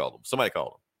Shuri called them. Somebody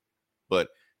called them, but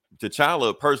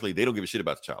T'Challa, personally, they don't give a shit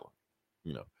about T'Challa,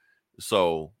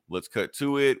 So let's cut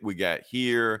to it. We got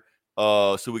here.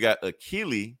 So we got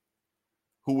Akili,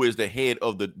 who is the head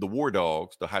of the War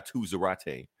Dogs, the Hatu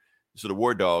Zarate. So the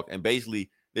War Dog, and basically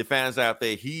it finds out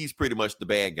that he's pretty much the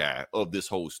bad guy of this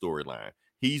whole storyline.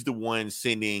 He's the one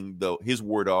sending his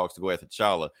War Dogs to go after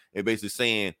T'Challa, and basically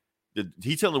saying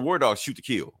he's telling the War Dogs shoot to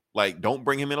kill. Like, don't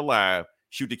bring him in alive,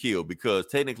 shoot to kill, because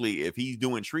technically, if he's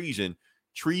doing treason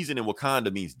in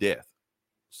Wakanda means death.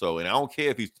 So, and I don't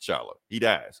care if he's T'Challa, he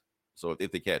dies. So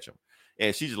if they catch him,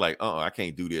 and she's just like, I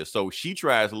can't do this. So she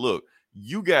tries to look,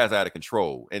 you guys out of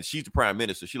control, and she's the prime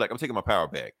minister. She's like, I'm taking my power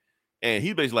back, and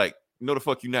he's basically like, no, the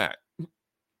fuck you not.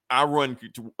 I run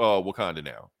to Wakanda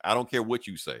now. I don't care what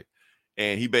you say.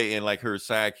 And and like her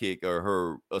sidekick or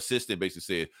her assistant basically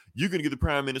said, you're gonna give the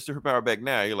prime minister her power back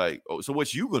now. You're like, oh, so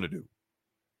what you gonna do?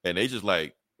 And they just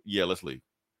like, yeah, let's leave.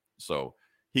 So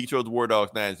he controls the War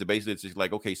Dogs now. So basically, it's just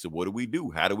like, okay, so what do we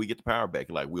do? How do we get the power back?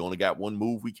 Like, we only got one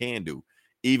move we can do,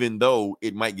 even though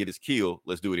it might get us killed.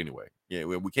 Let's do it anyway. Yeah,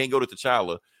 we can't go to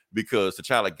T'Challa because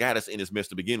T'Challa got us in his mess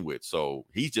to begin with. So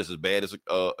he's just as bad as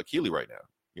Akili right now,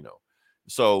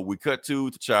 So we cut to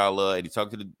T'Challa, and he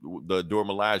talked to the Dora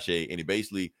Milaje, and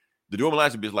the Dora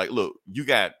Milaje is like, look, you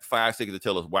got 5 seconds to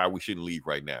tell us why we shouldn't leave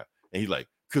right now. And he's like,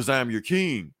 because I'm your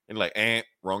king. And like,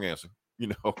 wrong answer.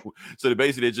 So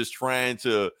they're just trying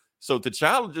to. So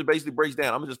T'Challa just basically breaks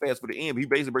down. I'm gonna just fast for the end. He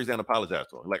basically breaks down and apologizes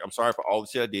to him. Like, I'm sorry for all the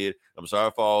shit I did. I'm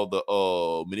sorry for all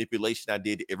the manipulation I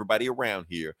did to everybody around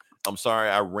here. I'm sorry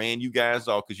I ran you guys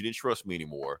off because you didn't trust me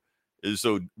anymore. And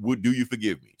so do you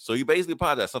forgive me? So he basically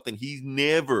apologized, something he's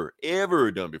never,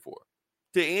 ever done before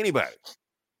to anybody.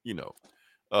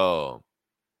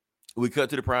 We cut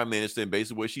to the prime minister, and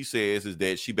basically what she says is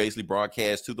that she basically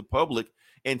broadcasts to the public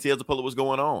and tells the public what's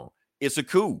going on. It's a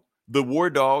coup. The War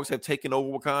Dogs have taken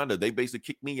over Wakanda. They basically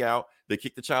kicked me out. They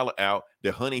kicked T'Challa out.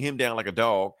 They're hunting him down like a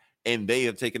dog, and they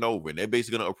have taken over. And they're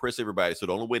basically going to oppress everybody. So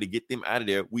the only way to get them out of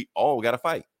there, we all got to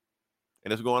fight.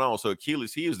 And that's what's going on. So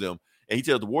Achilles hears them, and he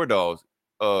tells the War Dogs,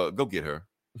 go get her.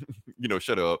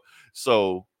 Shut up.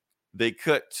 So they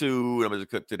cut to, I'm going to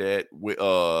cut to that,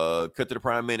 cut to the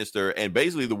prime minister, and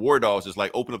basically the War Dogs just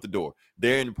like open up the door.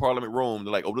 They're in the parliament room.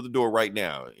 They're like, open up the door right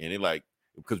now. And they're like,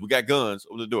 because we got guns,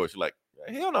 open the door. She's like,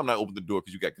 hell no, I'm not opening the door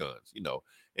because you got guns,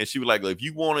 And she was like, if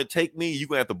you want to take me, you're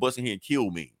going to have to bust in here and kill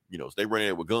me. So they run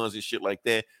in with guns and shit like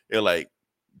that. They're like,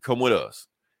 come with us.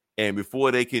 And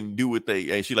before they can do what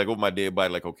and she like, over my dead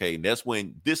body, like, okay. And that's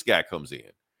when this guy comes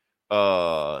in.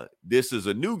 This is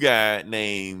a new guy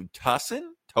named Tosin,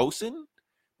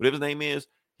 whatever his name is.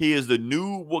 He is the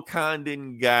new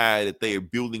Wakandan guy that they are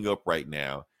building up right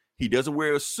now. He doesn't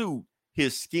wear a suit.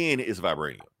 His skin is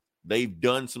vibranium. They've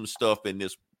done some stuff in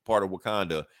this part of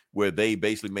Wakanda where they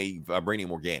basically made vibranium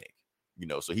organic,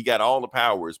 so he got all the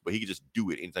powers, but he can just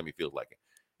do it anytime he feels like it.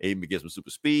 And he gets him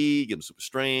super speed, get him super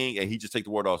strength, and he just take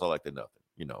the War Dogs all like that nothing,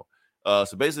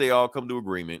 So basically they all come to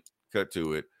agreement. Cut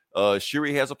to it.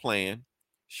 Shuri has a plan.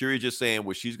 Shuri just saying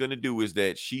what she's going to do is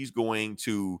that she's going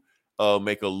to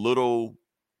make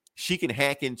she can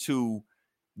hack into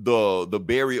the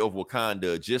barrier of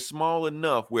Wakanda just small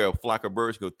enough where a flock of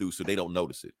birds go through so they don't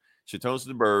notice it. She turns to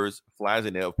the birds, flies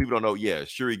in there. People don't know. Yeah,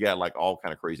 Shuri got like all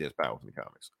kind of crazy ass powers in the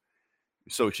comics.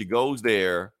 So she goes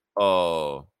there,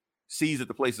 sees that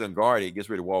the place is unguarded, gets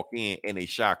ready to walk in, and they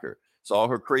shock her. So all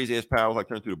her crazy ass powers, like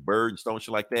turn through the bird and stone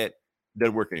shit like that,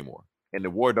 doesn't work anymore. And the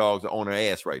war dogs are on her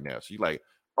ass right now. She's like,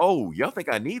 "Oh, y'all think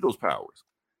I need those powers?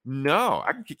 No,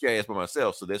 I can kick your ass by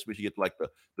myself." So that's where she gets like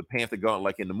the Panther Gauntlet,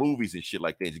 like in the movies and shit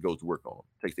like that. She goes to work on them,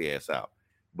 takes their ass out.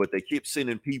 But they keep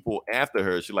sending people after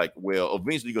her. She's like, "Well,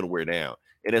 eventually you're gonna wear down."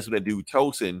 And that's when that dude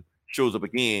Tosin shows up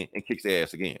again and kicks their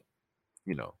ass again.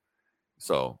 You know.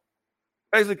 So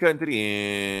basically cutting to the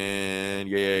end.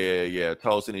 Yeah.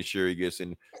 Tosin and Shuri gets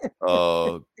in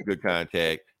good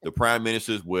contact. The Prime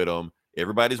Minister's with them.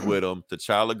 Everybody's with them.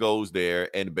 T'Challa goes there,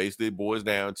 and basically it boils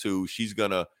down to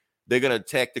they're gonna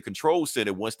attack the control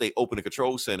center. Once they open the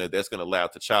control center, that's gonna allow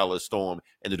T'Challa, Storm,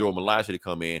 and the Dora Milaje to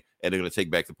come in, and they're gonna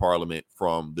take back the Parliament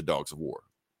from the Dogs of War.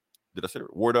 Did I say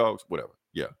it? War Dogs? Whatever.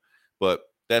 Yeah. But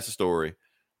that's the story.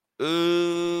 Yeah.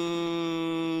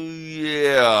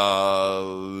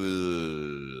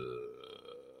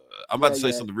 I'm about to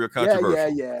say something real controversial.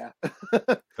 Yeah.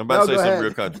 I'm about to say something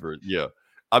real controversial. Yeah.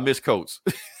 I miss Coates.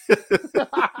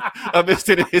 I miss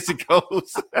Tennessee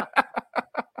Coates.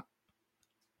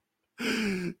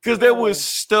 Because there was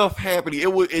stuff happening.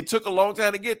 It took a long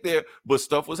time to get there, but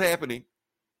stuff was happening.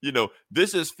 You know,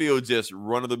 this just feels just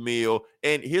run of the mill.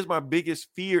 And here's my biggest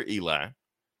fear, Eli.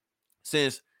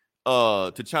 Since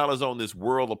T'Challa's on this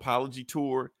world apology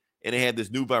tour, and they had this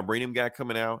new Vibranium guy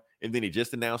coming out, and then they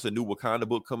just announced a new Wakanda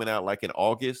book coming out like in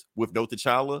August with no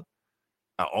T'Challa,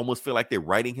 I almost feel like they're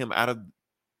writing him out of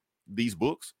these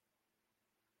books.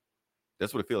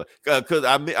 That's what I feel like. Because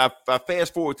I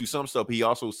fast forward through some stuff. He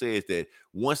also says that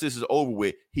once this is over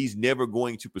with, he's never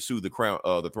going to pursue the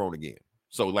throne again.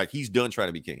 So like he's done trying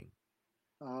to be king.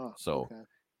 Oh, so okay.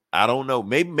 I don't know.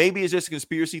 Maybe it's just a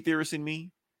conspiracy theorist in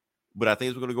me, but I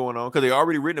think it's going to go on because they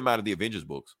already written him out of the Avengers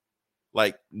books,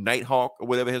 like Nighthawk or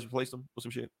whatever has replaced him or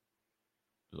some shit.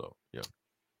 So yeah.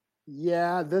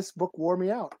 Yeah, this book wore me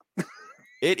out.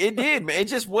 It did, man. It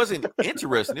just wasn't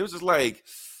interesting. It was just like,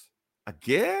 I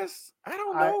guess I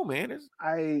don't know, man.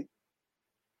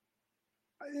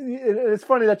 It's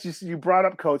funny that you brought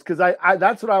up Coates because I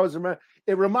that's what I was remembering.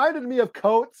 It reminded me of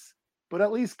Coates, but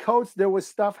at least Coates there was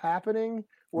stuff happening,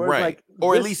 right? Like,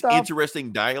 or at least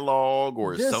interesting dialogue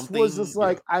or something. Was just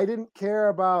like I didn't care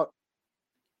about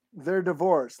their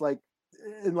divorce, like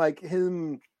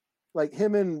him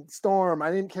and Storm. I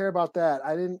didn't care about that.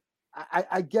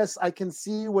 I guess I can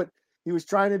see what he was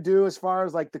trying to do as far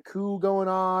as like the coup going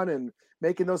on and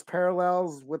making those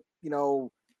parallels with,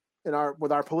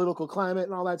 with our political climate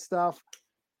and all that stuff.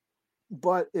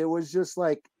 But it was just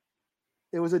like,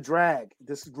 it was a drag.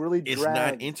 This really dragged. It's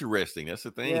not interesting. That's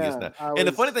the thing. It's not. And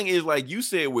the funny thing is, like you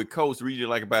said with Coates, the reason you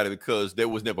like about it because there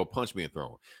was never a punch being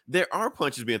thrown. There are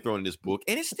punches being thrown in this book,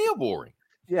 and it's still boring.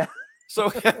 Yeah.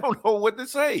 So I don't know what to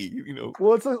say.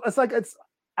 Well,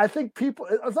 I think people.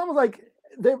 It's almost like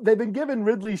they've been giving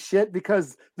Ridley shit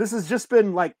because this has just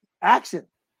been like action.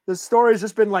 This story has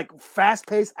just been like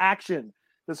fast-paced action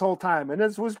this whole time, and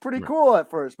this was pretty cool at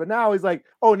first. But now he's like,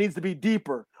 "Oh, it needs to be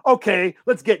deeper." Okay,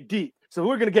 let's get deep. So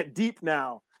we're gonna get deep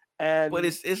now. But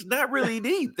it's not really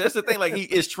deep. That's the thing. Like he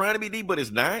is trying to be deep, but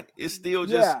it's not. It's still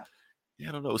just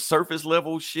I don't know, surface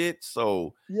level shit.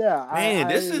 So man,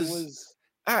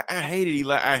 I hate it,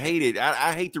 Eli. I hate it.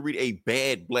 I hate to read a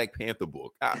bad Black Panther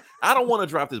book. I don't want to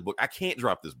drop this book. I can't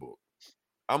drop this book.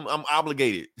 I'm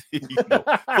obligated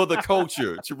for the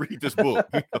culture to read this book.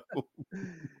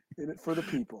 In it for the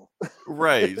people.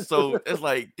 Right. So it's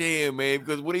like, damn, man,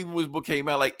 because when even this book came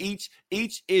out, like each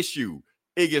issue,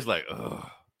 it gets like, oh,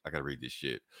 I gotta read this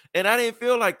shit. And I didn't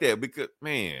feel like that because,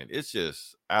 man, it's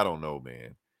just, I don't know,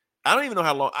 man. I don't even know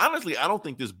how long. Honestly, I don't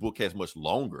think this book has much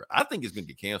longer. I think it's gonna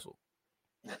get canceled.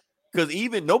 Because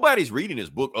even nobody's reading this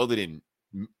book other than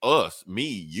us, me,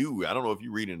 you. I don't know if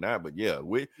you read it or not, but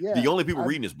we're the only people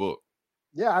reading this book.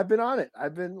 Yeah, I've been on it.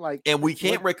 I've been like, and we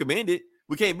can't recommend it.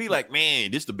 We can't be like,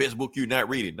 man, this is the best book you're not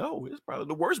reading. No, it's probably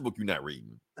the worst book you're not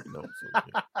reading. So,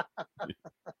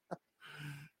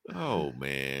 oh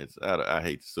man, I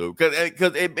hate so because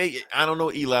I don't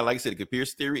know, Eli. Like I said, the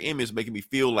conspiracy theory image is making me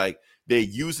feel like they're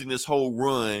using this whole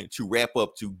run to wrap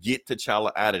up to get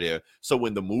T'Challa out of there. So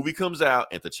when the movie comes out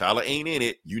and T'Challa ain't in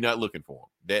it, you're not looking for him.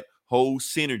 That whole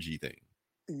synergy thing.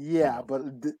 Yeah, but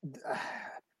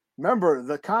remember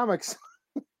the comics.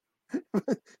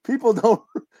 People don't.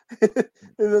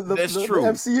 That's true.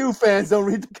 The MCU fans don't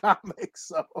read the comics,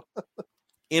 so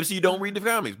MCU don't read the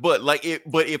comics. But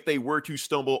if they were to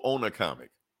stumble on a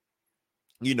comic,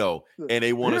 and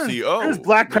they want to see, there's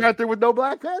Black Panther with no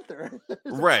Black Panther,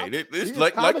 right? It's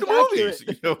like the movies,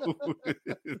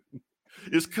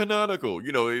 It's canonical,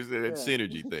 it's that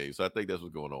synergy thing. So I think that's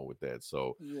what's going on with that.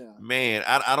 So, Yeah. man,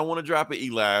 I don't want to drop it,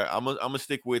 Eli. I'm gonna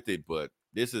stick with it, but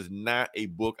this is not a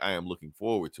book I am looking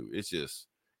forward to. It's just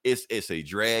it's a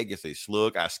drag, it's a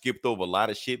slug. I skipped over a lot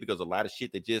of shit because a lot of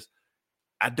shit that just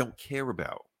I don't care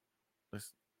about.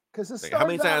 Because How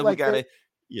many times we got it?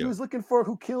 He was looking for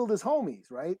who killed his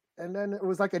homies, right? And then it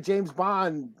was like a James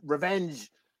Bond revenge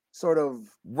sort of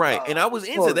right. And I was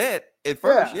story. into that at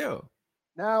first, yeah.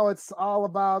 Now it's all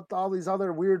about all these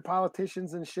other weird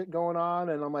politicians and shit going on,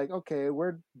 and I'm like, okay,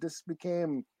 where this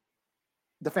became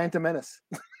the Phantom Menace.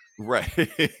 Right. Like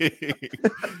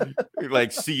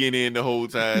CNN the whole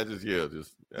time. I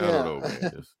don't know,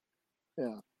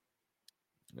 man.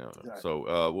 No.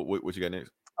 So what you got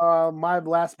next? My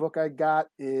last book I got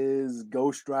is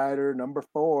Ghost Rider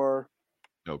 #4.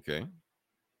 Okay.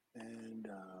 And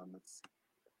let's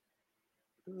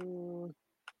see.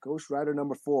 Ghost Rider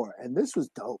 #4. And this was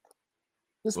dope.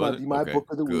 This might be my book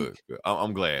of the week. Good.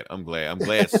 I'm glad. I'm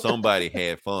glad somebody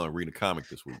had fun reading a comic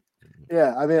this week.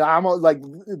 Yeah, I mean, I'm like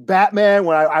Batman.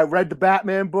 When I read the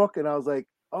Batman book, and I was like,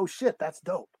 "Oh shit, that's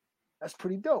dope. That's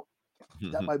pretty dope.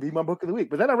 That might be my book of the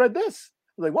week." But then I read this.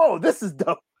 I was like, "Whoa, this is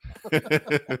dope."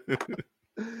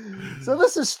 So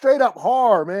this is straight up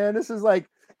horror, man. This is like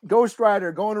Ghost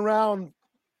Rider going around,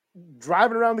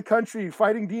 driving around the country,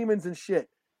 fighting demons and shit.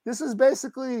 This has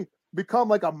basically become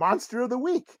like a monster of the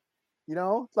week.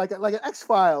 Like an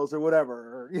X-Files or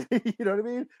whatever. You know what I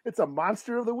mean? It's a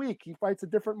monster of the week. He fights a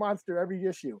different monster every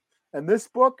issue. And this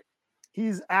book,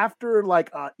 he's after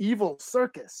like an evil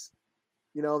circus,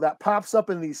 that pops up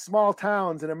in these small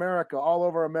towns in America, all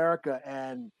over America.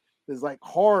 And there's like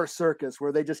horror circus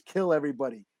where they just kill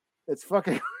everybody. It's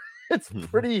fucking, it's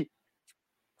pretty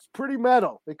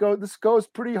metal. This goes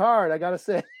pretty hard, I gotta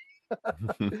say.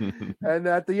 And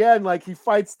at the end, like he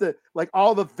fights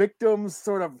all the victims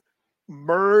sort of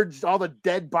merged, all the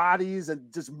dead bodies,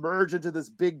 and just merge into this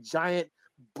big giant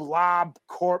blob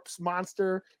corpse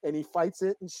monster, and he fights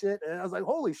it and shit. And I was like,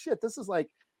 holy shit, this is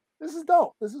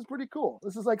dope. This is pretty cool.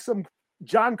 This is like some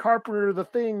John Carpenter The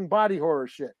Thing body horror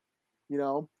shit,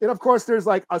 And of course there's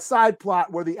like a side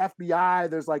plot where the FBI,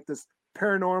 there's like this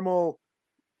paranormal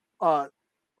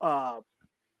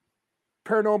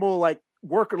like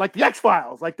worker, like the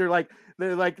X-Files, like they're like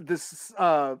this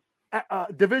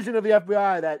division of the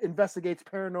FBI that investigates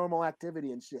paranormal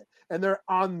activity and shit, and they're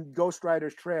on Ghost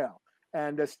Rider's trail.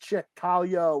 And this chick,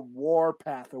 Talia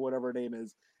Warpath or whatever her name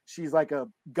is, she's like a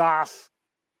goth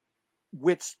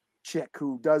witch chick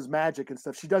who does magic and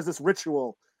stuff. She does this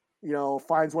ritual,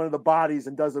 finds one of the bodies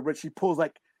and does the ritual. She pulls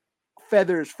like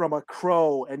feathers from a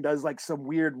crow and does like some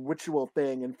weird ritual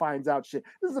thing and finds out shit.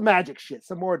 This is a magic shit,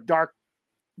 some more dark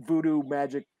voodoo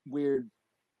magic, weird,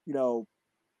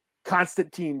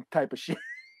 Constantine type of shit.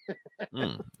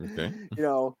 Okay.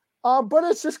 But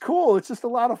it's just cool. It's just a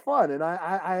lot of fun, and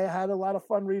I had a lot of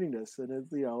fun reading this, and it's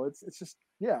just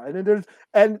and then there's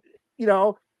and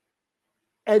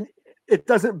it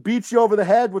doesn't beat you over the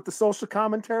head with the social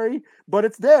commentary, but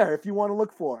it's there if you want to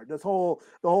look for it. The whole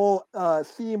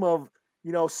theme of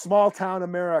small town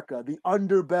America, the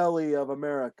underbelly of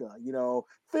America,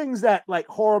 things that like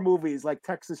horror movies like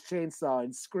Texas Chainsaw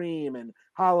and Scream and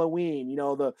Halloween,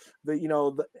 the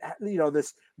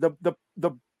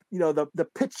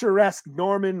picturesque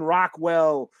Norman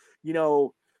Rockwell,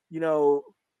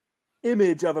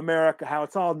 image of America, how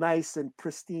it's all nice and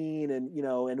pristine and,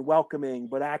 and welcoming,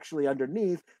 but actually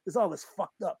underneath there's all this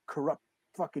fucked up, corrupt,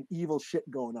 fucking evil shit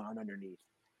going on underneath.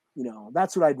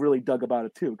 That's what I'd really dug about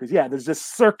it too. Cause there's this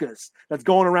circus that's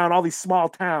going around all these small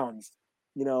towns,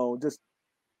 just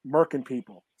murking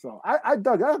people. So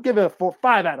I'll give it a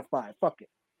 5 out of 5. Fuck it.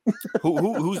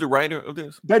 Who's the writer of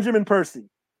this? Benjamin Percy.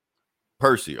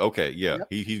 Okay, yeah. Yep.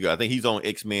 He's I think he's on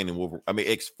X-Men and Wolverine. I mean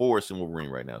X-Force and Wolverine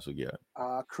right now. So yeah.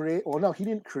 No, he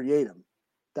didn't create him.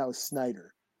 That was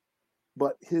Snyder.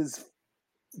 But the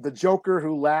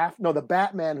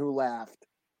Batman who laughed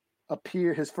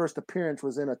his first appearance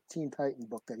was in a Teen Titan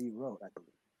book that he wrote, I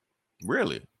believe.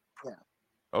 Really? Yeah.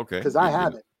 Okay. Because I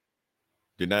have it.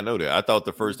 Did not know that. I thought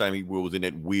the first time he was in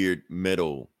that weird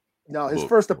metal. No, his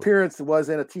first appearance was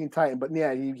in a Teen Titan, but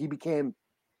he became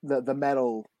the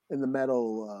metal in the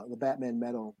metal, the Batman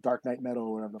metal, Dark Knight metal,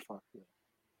 or whatever the fuck. Yeah.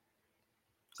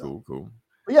 So, cool.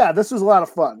 But yeah, this was a lot of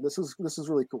fun. This was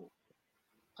really cool.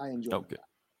 I enjoyed it.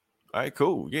 All right,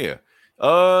 cool. Yeah.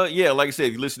 Like I said,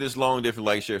 if you listen this long,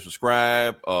 definitely like, share,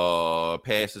 subscribe,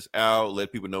 pass this out,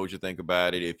 let people know what you think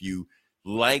about it. If you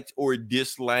liked or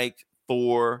disliked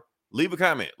Thor, leave a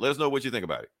comment. Let us know what you think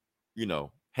about it.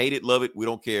 Hate it, love it, we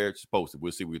don't care. Just post it.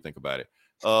 We'll see what you think about it.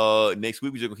 Next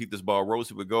week we're just gonna keep this ball rolling.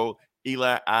 So we go.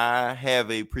 Eli, I have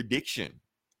a prediction.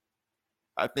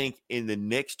 I think in the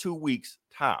next 2 weeks,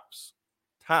 tops,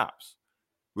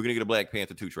 we're gonna get a Black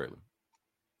Panther 2 trailer.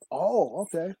 Oh,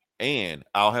 okay. And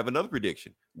I'll have another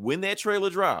prediction. When that trailer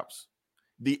drops,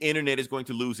 the internet is going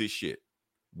to lose its shit.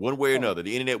 One way or another,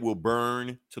 the internet will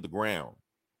burn to the ground.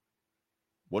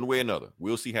 One way or another.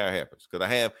 We'll see how it happens. Because I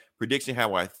have prediction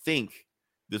how I think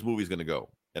this movie is going to go.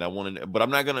 And I want to, but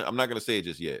I'm not gonna say it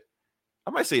just yet.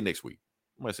 I might say it next week.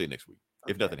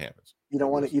 If nothing happens. You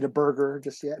don't want to eat a burger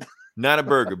just yet? Not a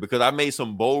burger, because I made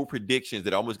some bold predictions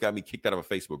that almost got me kicked out of a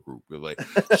Facebook group. It was like,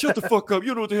 shut the fuck up.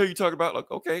 You know what the hell you're talking about?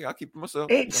 Like, okay, I'll keep it myself.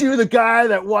 Ain't you the guy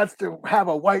that wants to have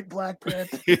a white Black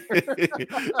Panther?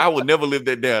 I will never live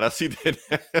that down. I see that.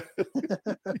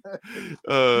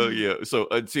 Yeah. So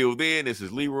until then, this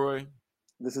is Leroy.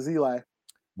 This is Eli.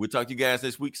 We'll talk to you guys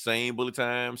next week. Same bullet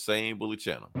time, same bullet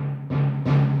channel.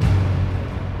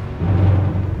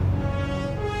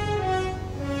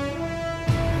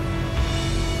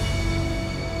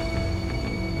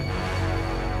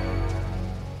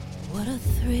 What a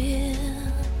thrill,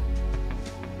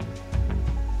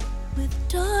 with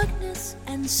darkness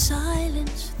and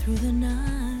silence through the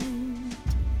night.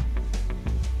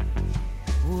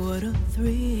 What a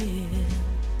thrill,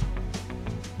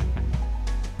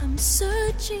 I'm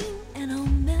searching and I'll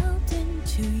melt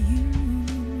into you.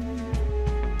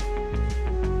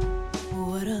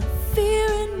 What a fear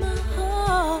in my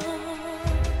heart,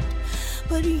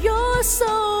 but you're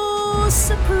so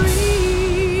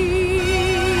supreme.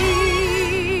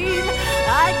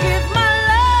 I give my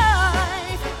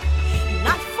life,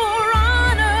 not for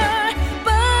honor,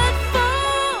 but for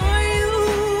you.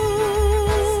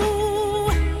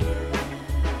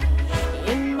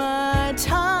 In my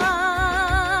time,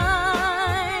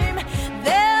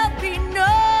 there'll be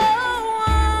no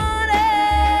one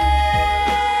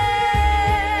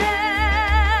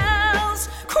else.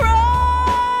 Crime,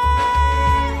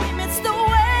 it's the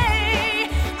way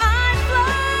I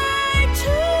fly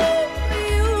to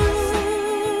you.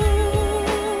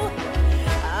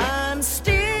 I'm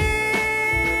still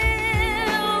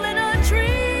in a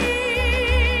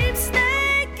dream,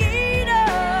 snake eater.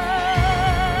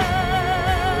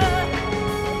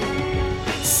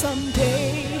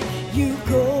 Someday you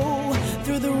go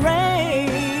through the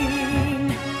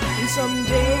rain, and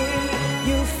someday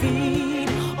you feed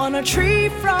on a tree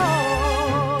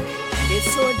frog.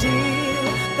 It's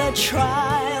ordeal, the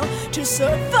trial to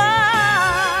survive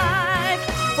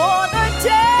for the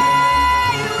day.